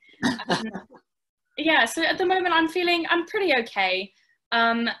may. Yeah, so at the moment I'm pretty okay.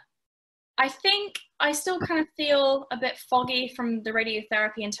 I think I still kind of feel a bit foggy from the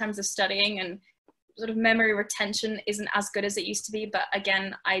radiotherapy in terms of studying, and sort of memory retention isn't as good as it used to be. But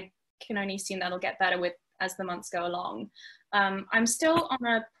again, I can only assume that'll get better as the months go along. I'm still on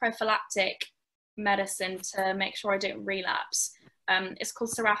a prophylactic medicine to make sure I don't relapse. It's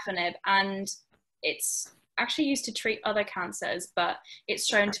called sorafenib, and it's actually used to treat other cancers, but it's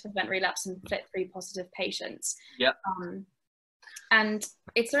shown to prevent relapse in FLT3 positive patients. Yep. And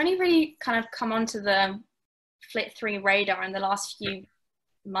it's only really kind of come onto the FLT3 radar in the last few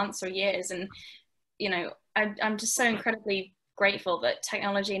months or years. And, you know, I'm just so incredibly grateful that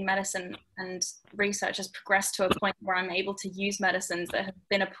technology in medicine and research has progressed to a point where I'm able to use medicines that have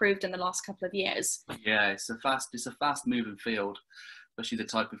been approved in the last couple of years. Yeah, it's a fast moving field, especially the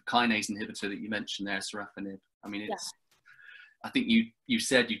type of kinase inhibitor that you mentioned there, sorafenib. I mean, I think you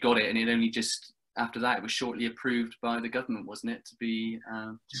said you got it, and it only just after that it was shortly approved by the government, wasn't it?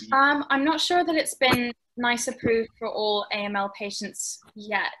 I'm not sure that it's been NICE approved for all AML patients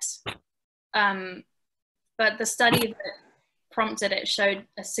yet, but the study that prompted it showed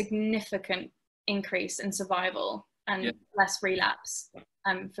a significant increase in survival and less relapse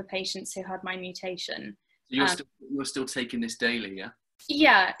for patients who had my mutation. You're still taking this daily, yeah?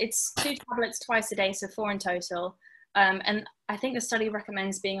 Yeah, it's 2 tablets twice a day, so 4 in total. And I think the study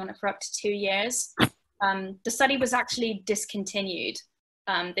recommends being on it for up to 2 years. The study was actually discontinued.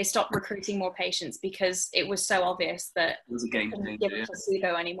 They stopped recruiting more patients because it was so obvious that it was a game couldn't changer, give a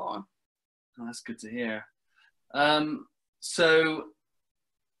placebo anymore. Oh, that's good to hear. So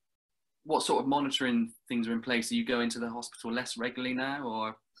what sort of monitoring things are in place? Are you going to the hospital less regularly now,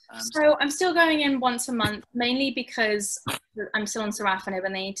 or? So I'm still going in once a month, mainly because I'm still on sorafenib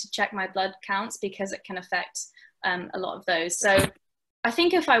and they need to check my blood counts because it can affect a lot of those. So I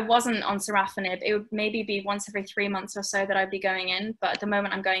think if I wasn't on sorafenib, it would maybe be once every 3 months or so that I'd be going in. But at the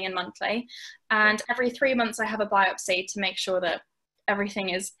moment I'm going in monthly. And every 3 months I have a biopsy to make sure that everything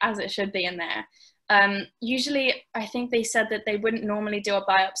is as it should be in there. Usually I think they said that they wouldn't normally do a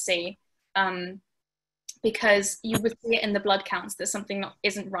biopsy because you would see it in the blood counts that something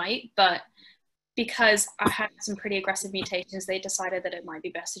isn't right, but because I had some pretty aggressive mutations, they decided that it might be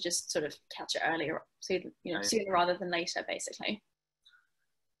best to just sort of catch it earlier, so sooner rather than later, basically.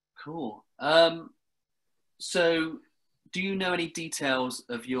 Cool. So do you know any details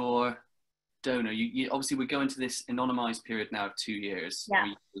of your donor? You obviously we're going to this anonymized period now of 2 years.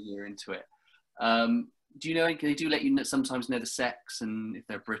 Yeah. A year into it. Do you know, they do let you sometimes know the sex and if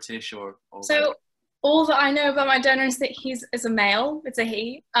they're British or so all that I know about my donor is that he's a male. It's a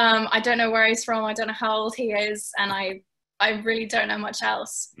he. I don't know where he's from. I don't know how old he is, and I really don't know much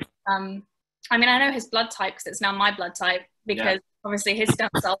else. I mean, I know his blood type because it's now my blood type because obviously his stem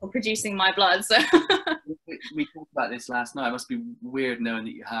cells are producing my blood. So we talked about this last night. It must be weird knowing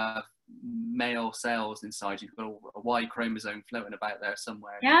that you have male cells inside. You've got a Y chromosome floating about there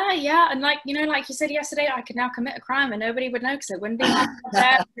somewhere. Yeah, and like you said yesterday, I could now commit a crime and nobody would know because it wouldn't be my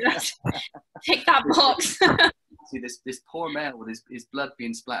there. Tick that box. See this poor male with his blood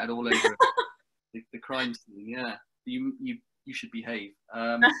being splattered all over the crime scene. Yeah, you should behave.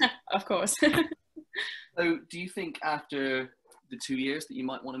 Of course. So, do you think after the 2 years that you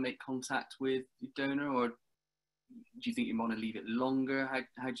might want to make contact with your donor, or do you think you want to leave it longer?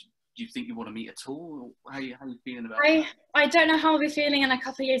 How do you think you want to meet at all? How are you feeling about it? I don't know how I'll be feeling in a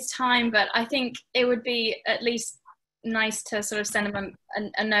couple of years' time, but I think it would be at least nice to sort of send them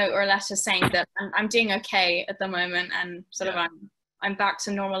a note or a letter saying that I'm doing okay at the moment and sort of I'm back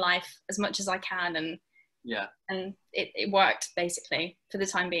to normal life as much as I can, and it worked basically for the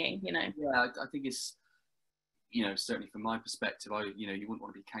time being, you know. Yeah, I think it's, you know, certainly from my perspective, you wouldn't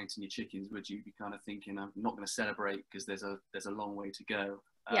want to be counting your chickens, would you? You'd be kind of thinking, I'm not going to celebrate because there's a long way to go.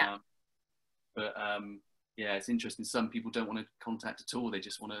 Yeah, it's interesting. Some people don't want to contact at all. They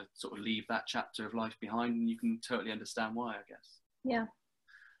just want to sort of leave that chapter of life behind, and you can totally understand why, I guess. Yeah.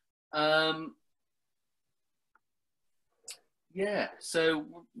 Yeah, so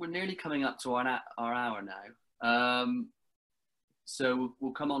we're nearly coming up to our hour now. So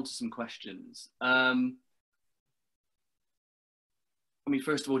we'll come on to some questions. I mean,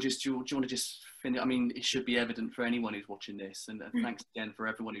 first of all, do you want to just finish? I mean, it should be evident for anyone who's watching this, and thanks again for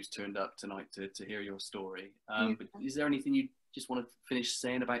everyone who's turned up tonight to hear your story. But is there anything you just want to finish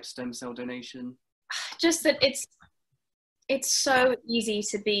saying about stem cell donation? Just that it's so easy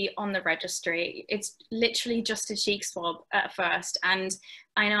to be on the registry. It's literally just a cheek swab at first, and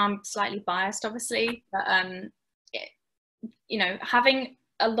I know I'm slightly biased, obviously, but having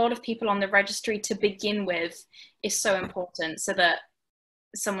a lot of people on the registry to begin with is so important, so that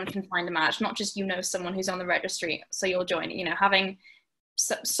someone can find a match, not just someone who's on the registry so you'll join. Having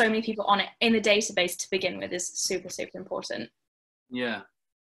so many people on it in the database to begin with is super, super important. Yeah,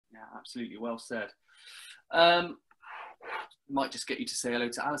 absolutely, well said. Might just get you to say hello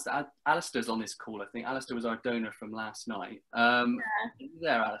to Alistair. Alistair's on this call, I think. Alistair was our donor from last night. There,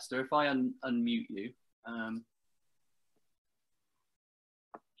 Alistair, if I unmute you,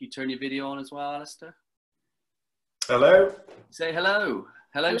 you turn your video on as well, Alistair? Hello. Say hello.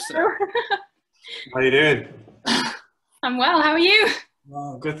 Hello, sir. How you doing? I'm well. How are you?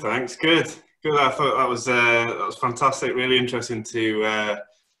 Oh, good, thanks. Good. I thought that was fantastic. Really interesting to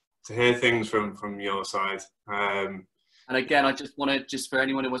hear things from your side. And again, I just want to, for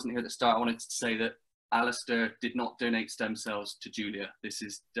anyone who wasn't here at the start, I wanted to say that Alistair did not donate stem cells to Julia. This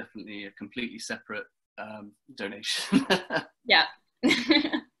is definitely a completely separate donation. Yeah.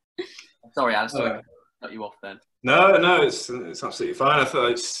 Sorry, Alistair, I cut you off then. No, it's absolutely fine. I thought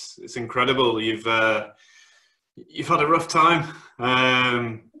it's incredible. You've had a rough time,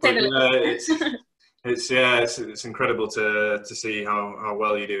 but it's incredible to see how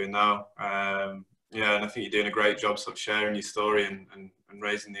well you're doing now. And I think you're doing a great job sort of sharing your story and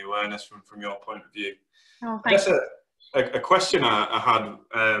raising the awareness from your point of view. Oh, thanks. I guess a question I had,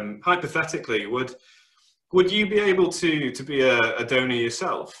 hypothetically, Would you be able to be a donor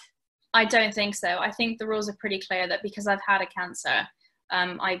yourself? I don't think so. I think the rules are pretty clear that because I've had a cancer,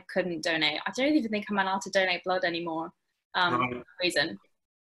 I couldn't donate. I don't even think I'm allowed to donate blood anymore. For no reason.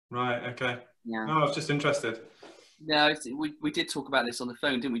 Right. Okay. Yeah. Oh, I was just interested. No, we did talk about this on the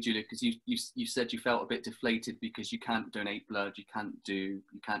phone, didn't we, Julia? Because you said you felt a bit deflated because you can't donate blood, you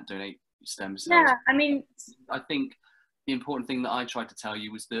can't donate stem cells. Yeah, I mean, I think the important thing that I tried to tell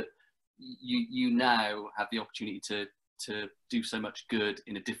you was that you now have the opportunity to do so much good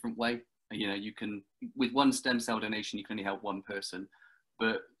in a different way. You know, you can, with one stem cell donation, you can only help one person.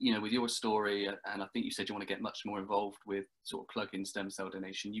 But, you know, with your story, and I think you said you want to get much more involved with sort of plug-in stem cell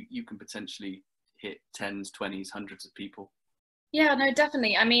donation, you can potentially hit 10s, 20s, hundreds of people. Yeah, no,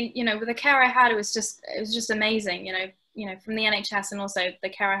 definitely. I mean, you know, with the care I had, it was just amazing, you know, from the NHS, and also the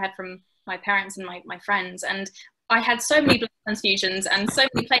care I had from my parents and my friends. And I had so many blood transfusions and so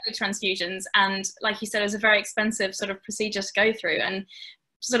many platelet transfusions. And like you said, it was a very expensive sort of procedure to go through, and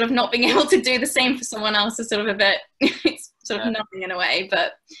sort of not being able to do the same for someone else is sort of a bit, it's sort of numbing in a way.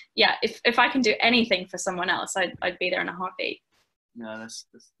 But yeah, if I can do anything for someone else, I'd be there in a heartbeat. No, that's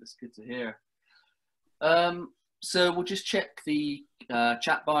good to hear. So we'll just check the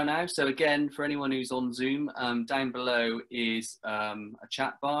chat bar now. So again, for anyone who's on Zoom, down below is a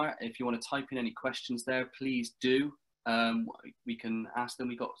chat bar. If you want to type in any questions there, please do. We can ask them.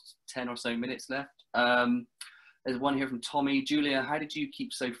 We've got 10 or so minutes left. There's one here from Tommy. Julia, how did you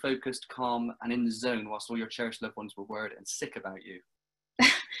keep so focused, calm, and in the zone whilst all your cherished loved ones were worried and sick about you?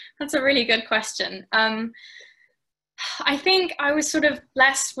 That's a really good question. I think I was sort of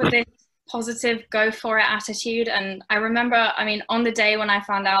blessed with this positive go for it attitude. And I remember, I mean, on the day when I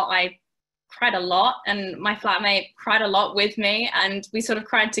found out, I cried a lot, and my flatmate cried a lot with me, and we sort of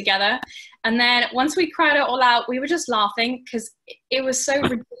cried together. And then once we cried it all out, we were just laughing because it was so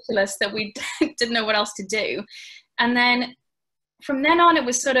ridiculous that we didn't know what else to do. And then from then on, it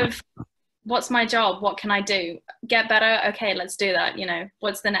was sort of, what's my job? What can I do? Get better? Okay, let's do that. You know,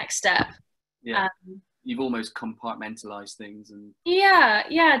 what's the next step? Yeah. You've almost compartmentalized things. And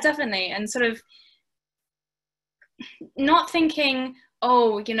yeah, definitely. And sort of not thinking,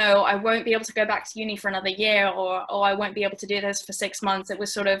 oh, you know, I won't be able to go back to uni for another year, or oh, I won't be able to do this for 6 months. It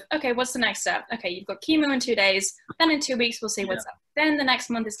was sort of, okay, what's the next step? Okay, you've got chemo in 2 days, then in 2 weeks we'll see what's up. Then the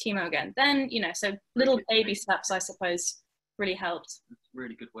next month is chemo again. Then, you know, so little baby steps, I suppose, really helped. That's a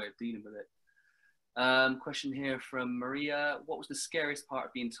really good way of dealing with it. Question here from Maria. What was the scariest part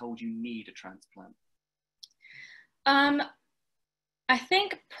of being told you need a transplant? I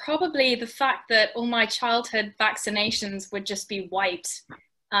think probably the fact that all my childhood vaccinations would just be wiped,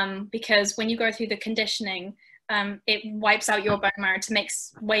 because when you go through the conditioning, it wipes out your bone marrow to make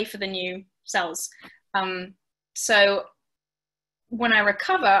way for the new cells. So when I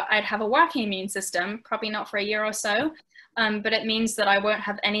recover, I'd have a working immune system, probably not for a year or so, but it means that I won't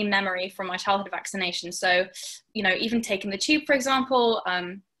have any memory from my childhood vaccination. So, you know, even taking the tube, for example,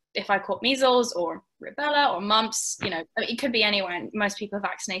 if I caught measles or rubella or mumps, you know, it could be anywhere, and most people are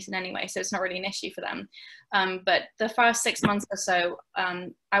vaccinated anyway, so it's not really an issue for them. But the first 6 months or so,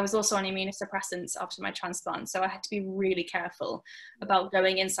 I was also on immunosuppressants after my transplant, so I had to be really careful about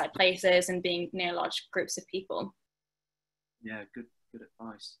going inside places and being near large groups of people. Yeah, good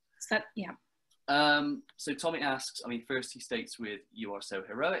advice. So, yeah. So Tommy asks, I mean, first he states with, you are so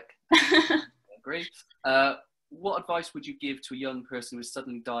heroic. I agree. What advice would you give to a young person who is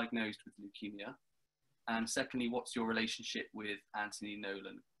suddenly diagnosed with leukemia? And secondly, what's your relationship with Anthony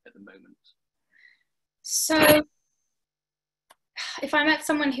Nolan at the moment? So if I met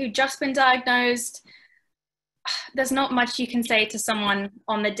someone who'd just been diagnosed, there's not much you can say to someone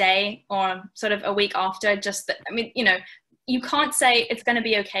on the day or sort of a week after. Just that, I mean, you know, you can't say it's going to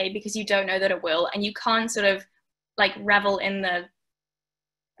be okay because you don't know that it will, and you can't sort of like revel in the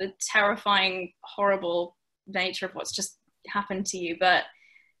terrifying, horrible nature of what's just happened to you. But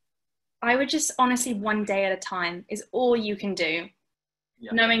I would just honestly, one day at a time is all you can do.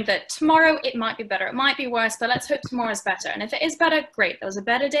 Yeah. Knowing that tomorrow it might be better, it might be worse, but let's hope tomorrow is better. And if it is better, great. That was a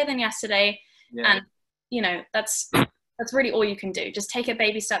better day than yesterday. Yeah. And you know, that's really all you can do. Just take it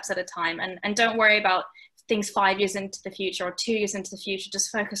baby steps at a time, and don't worry about things 5 years into the future or 2 years into the future.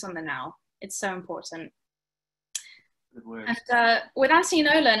 Just focus on the now. It's so important. Good word. And with Anthony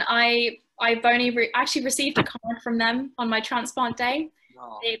Nolan, I've only actually received a card from them on my transplant day.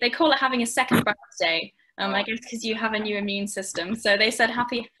 Oh. They call it having a second birthday. I guess because you have a new immune system. So they said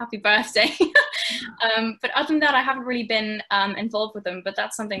happy birthday. But other than that, I haven't really been involved with them. But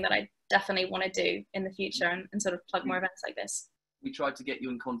that's something that I definitely want to do in the future, and sort of plug more events like this. We tried to get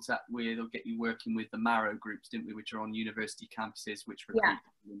you in contact with, or get you working with, the Marrow groups, didn't we? Which are on university campuses, which recruit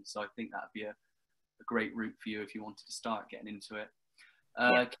them. So I think that'd be a a great route for you if you wanted to start getting into it.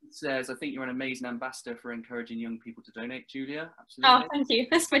 Yeah. Keith says, I think you're an amazing ambassador for encouraging young people to donate, Julia. Oh, Absolutely. thank you.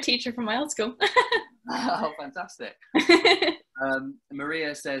 That's my teacher from my old school. Oh, fantastic.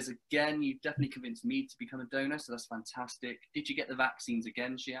 Maria says, again, you've definitely convinced me to become a donor, so that's fantastic. Did you get the vaccines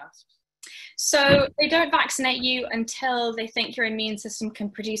again, she asks? So they don't vaccinate you until they think your immune system can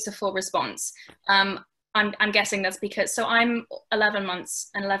produce a full response. I'm guessing that's because, so I'm 11 months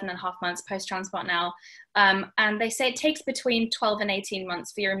and 11 and a half months post-transplant now. And they say it takes between 12 and 18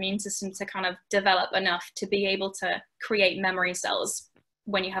 months for your immune system to kind of develop enough to be able to create memory cells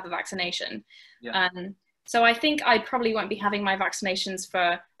when you have a vaccination. Yeah. So I think I probably won't be having my vaccinations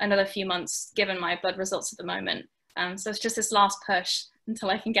for another few months, given my blood results at the moment. So it's just this last push until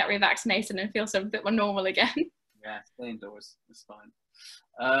I can get revaccinated and feel a bit more normal again. Yeah, stay indoors. That's fine.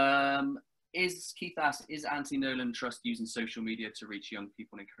 Keith asks, is Anthony Nolan Trust using social media to reach young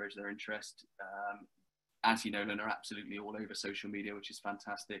people and encourage their interest? Anthony Nolan are absolutely all over social media, which is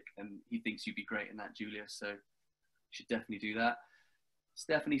fantastic. And he thinks you'd be great in that, Julia. So you should definitely do that.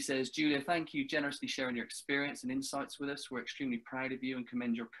 Stephanie says, Julia, thank you generously sharing your experience and insights with us. We're extremely proud of you and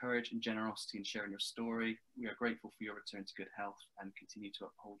commend your courage and generosity in sharing your story. We are grateful for your return to good health and continue to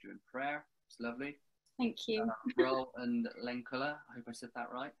uphold you in prayer. It's lovely. Thank you. Roll and Lenkula, I hope I said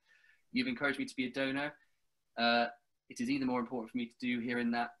that right. You've encouraged me to be a donor. It is even more important for me to do hearing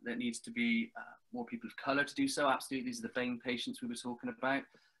that there needs to be more people of colour to do so. Absolutely, these are the vein patients we were talking about.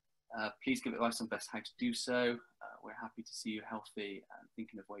 Please give advice on best how to do so. We're happy to see you healthy and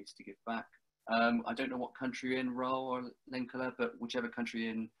thinking of ways to give back. I don't know what country you're in, Ro or Lenkula, but whichever country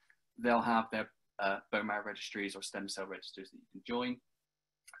you're in, they'll have their bone marrow registries or stem cell registers that you can join.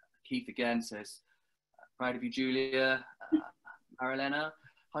 Keith again says, proud of you, Julia. Marilena,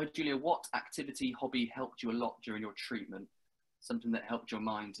 hi, Julia. What activity, hobby helped you a lot during your treatment? Something that helped your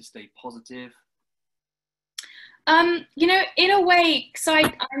mind to stay positive? You know, in a way, so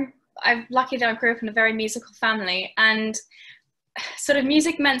I'm lucky that I grew up in a very musical family, and sort of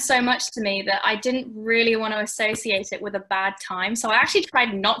music meant so much to me that I didn't really want to associate it with a bad time. So I actually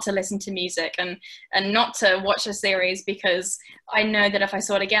tried not to listen to music and not to watch a series, because I know that if I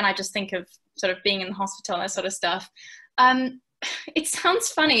saw it again, I just think of sort of being in the hospital and that sort of stuff. It sounds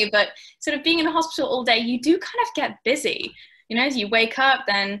funny, but sort of being in the hospital all day, you do kind of get busy. You know, as you wake up,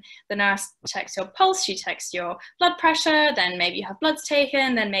 then the nurse checks your pulse, she checks your blood pressure, then maybe you have bloods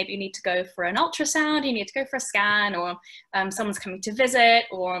taken, then maybe you need to go for an ultrasound, you need to go for a scan, or someone's coming to visit,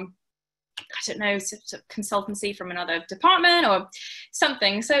 or I don't know, consultancy from another department or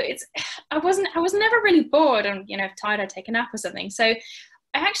something. So I was never really bored, and, you know, if tired, I'd take a nap or something. So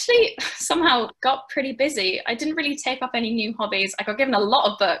I actually somehow got pretty busy. I didn't really take up any new hobbies. I got given a lot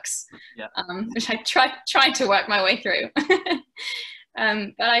of books, yeah. Which I tried to work my way through. But I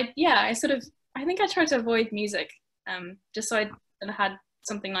think I tried to avoid music, just so I had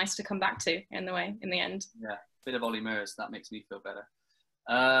something nice to come back to in the end. Yeah, bit of Ollie Murs, that makes me feel better.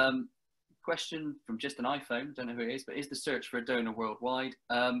 Question from just an iPhone, don't know who it is, but is the search for a donor worldwide?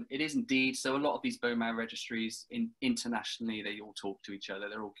 It is indeed. So a lot of these bone marrow registries internationally, they all talk to each other.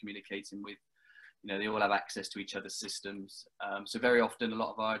 They're all communicating with, you know, they all have access to each other's systems. So very often a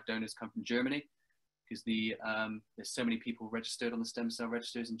lot of our donors come from Germany, because there's so many people registered on the stem cell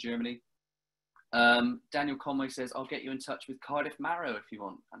registers in Germany. Daniel Conway says, I'll get you in touch with Cardiff Marrow if you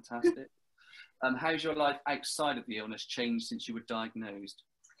want. Fantastic. How's your life outside of the illness changed since you were diagnosed?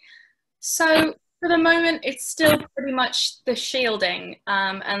 So for the moment, it's still pretty much the shielding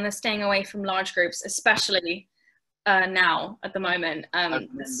and the staying away from large groups, especially now at the moment. I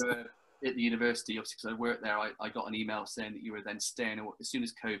remember at the university, obviously, because I worked there, I got an email saying that you were then staying away, as soon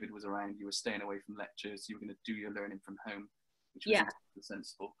as COVID was around, you were staying away from lectures, you were going to do your learning from home, which was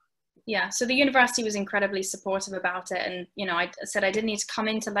sensible. Yeah, so the university was incredibly supportive about it, and, you know, I said I didn't need to come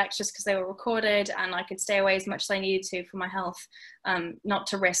into lectures because they were recorded, and I could stay away as much as I needed to for my health, not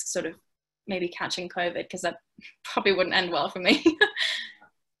to risk sort of maybe catching COVID, because that probably wouldn't end well for me.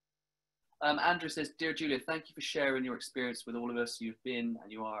 Andrew says, Dear Julia, thank you for sharing your experience with all of us. You've been,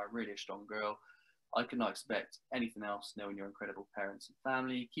 and you are, really a strong girl. I could not expect anything else, knowing your incredible parents and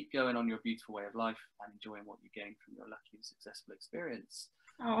family. Keep going on your beautiful way of life and enjoying what you gained from your lucky and successful experience.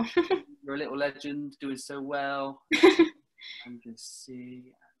 Oh. You're a little legend, doing so well. And just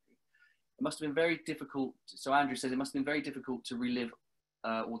see, it must have been very difficult. So Andrew says, it must have been very difficult to relive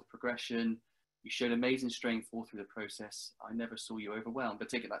all the progression. You showed amazing strength all through the process. I never saw you overwhelmed. But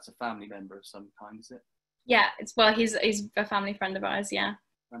take it that's a family member of some kind, is it? Yeah, he's a family friend of ours, yeah.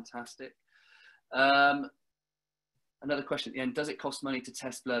 Fantastic. Another question at the end, does it cost money to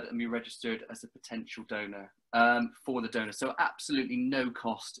test blood and be registered as a potential donor for the donor? So absolutely no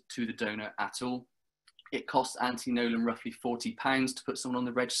cost to the donor at all. It costs Auntie Nolan roughly £40 to put someone on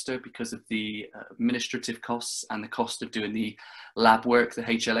the register because of the administrative costs and the cost of doing the lab work, the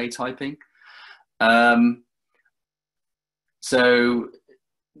HLA typing. So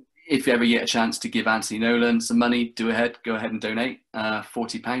if you ever get a chance to give Auntie Nolan some money, go ahead and donate.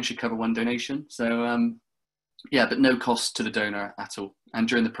 £40 should cover one donation. So yeah, but no cost to the donor at all. And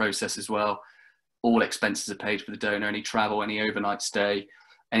during the process as well, all expenses are paid for the donor. Any travel, any overnight stay,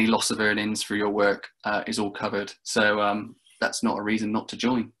 any loss of earnings for your work is all covered. So that's not a reason not to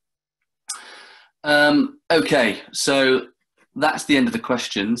join. Okay, so that's the end of the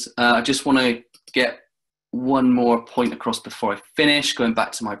questions. I just want to get one more point across before I finish, going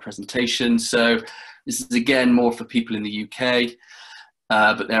back to my presentation. So this is again more for people in the UK,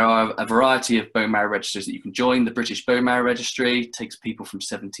 but there are a variety of bone marrow registers that you can join. The British Bone Marrow Registry takes people from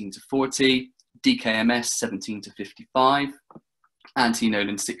 17 to 40, DKMS 17 to 55, Auntie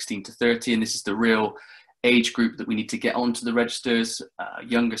Nolan 16 to 30, and this is the real age group that we need to get onto the registers.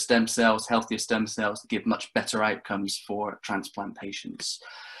 Younger stem cells, healthier stem cells give much better outcomes for transplant patients.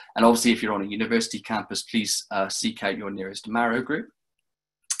 And obviously, if you're on a university campus, please seek out your nearest marrow group.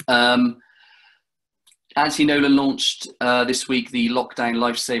 Auntie Nolan launched this week the Lockdown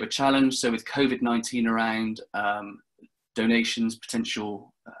Lifesaver Challenge. So with COVID-19 around, donations,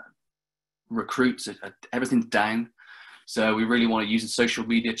 potential recruits, everything's down. So we really want to use the social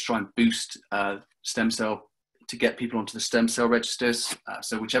media to try and boost stem cell, to get people onto the stem cell registers.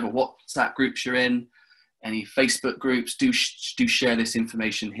 So whichever WhatsApp groups you're in, any Facebook groups, do share this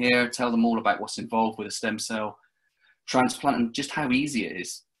information here. Tell them all about what's involved with a stem cell transplant and just how easy it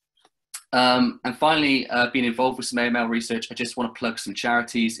is. And finally, being involved with some AML research, I just want to plug some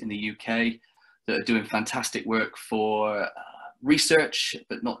charities in the UK that are doing fantastic work for research,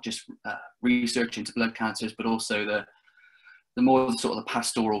 but not just research into blood cancers, but also the more sort of the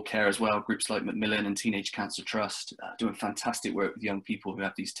pastoral care as well. Groups like Macmillan and Teenage Cancer Trust doing fantastic work with young people who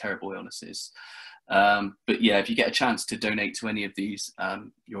have these terrible illnesses. But yeah, if you get a chance to donate to any of these,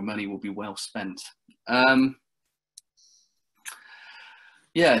 your money will be well spent.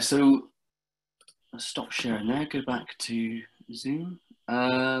 Yeah, so I'll stop sharing there, go back to Zoom.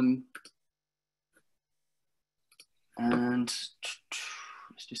 And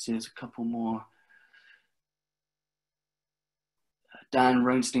let's just see, there's a couple more. Dan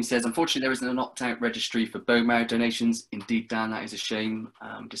Reinstein says, unfortunately, there isn't an opt-out registry for bone marrow donations. Indeed, Dan, that is a shame,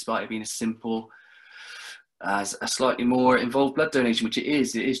 despite it being as simple as a slightly more involved blood donation, which it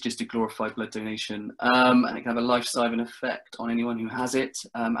is just a glorified blood donation. And it can have a life-saving effect on anyone who has it.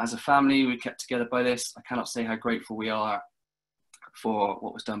 As a family, we're kept together by this. I cannot say how grateful we are for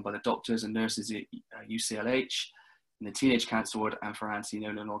what was done by the doctors and nurses at UCLH, in the Teenage Cancer Ward, and for Auntie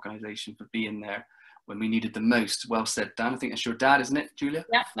Nolan organisation for being there when we needed the most. Well said, Dan. I think that's your dad, isn't it, Julia?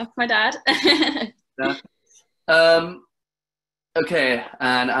 Yeah, that's my dad. Okay,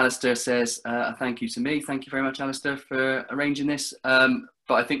 and Alistair says, a thank you to me. Thank you very much, Alistair, for arranging this. But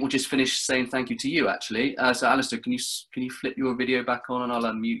I think we'll just finish saying thank you to you, actually. So Alistair, can you flip your video back on and I'll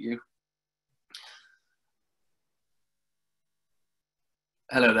unmute you?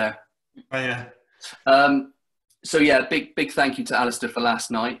 Hello there. Oh, yeah. So yeah, big thank you to Alistair for last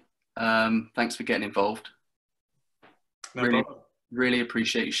night. Thanks for getting involved. No problem. Really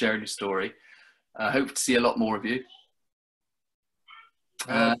appreciate you sharing your story. Hope to see a lot more of you.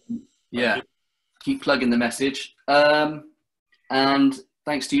 Yeah, keep plugging the message. And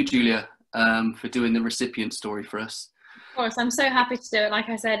thanks to you, Julia, for doing the recipient story for us. Of course, I'm so happy to do it. Like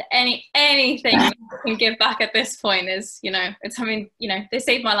I said, anything I can give back at this point is, they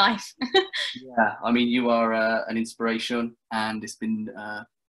saved my life. Yeah, I mean, you are an inspiration, and it's been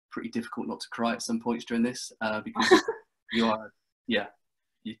pretty difficult not to cry at some points during this because you are,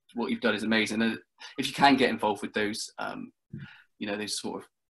 what you've done is amazing. And if you can get involved with those, those sort of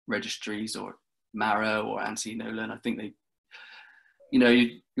registries or Marrow or Auntie Nolan, I think they,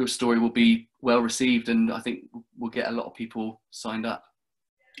 your story will be well received, and I think we'll get a lot of people signed up.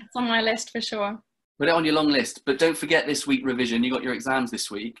 It's on my list for sure. Put it on your long list, but don't forget this week revision. You got your exams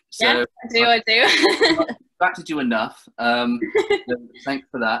this week. So yeah, I do. I've distracted you enough. So thanks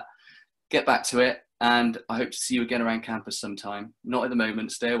for that. Get back to it, and I hope to see you again around campus sometime. Not at the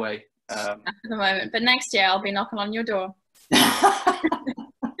moment, stay away. Not at the moment, but next year I'll be knocking on your door.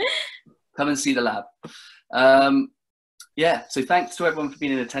 Come and see the lab. Yeah, so thanks to everyone for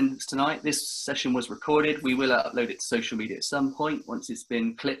being in attendance tonight. This session was recorded. We will upload it to social media at some point once it's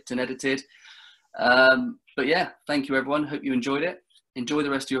been clipped and edited. But yeah, thank you everyone. Hope you enjoyed it. Enjoy the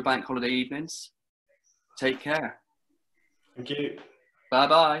rest of your bank holiday evenings. Take care. Thank you.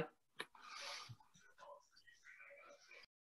 Bye-bye.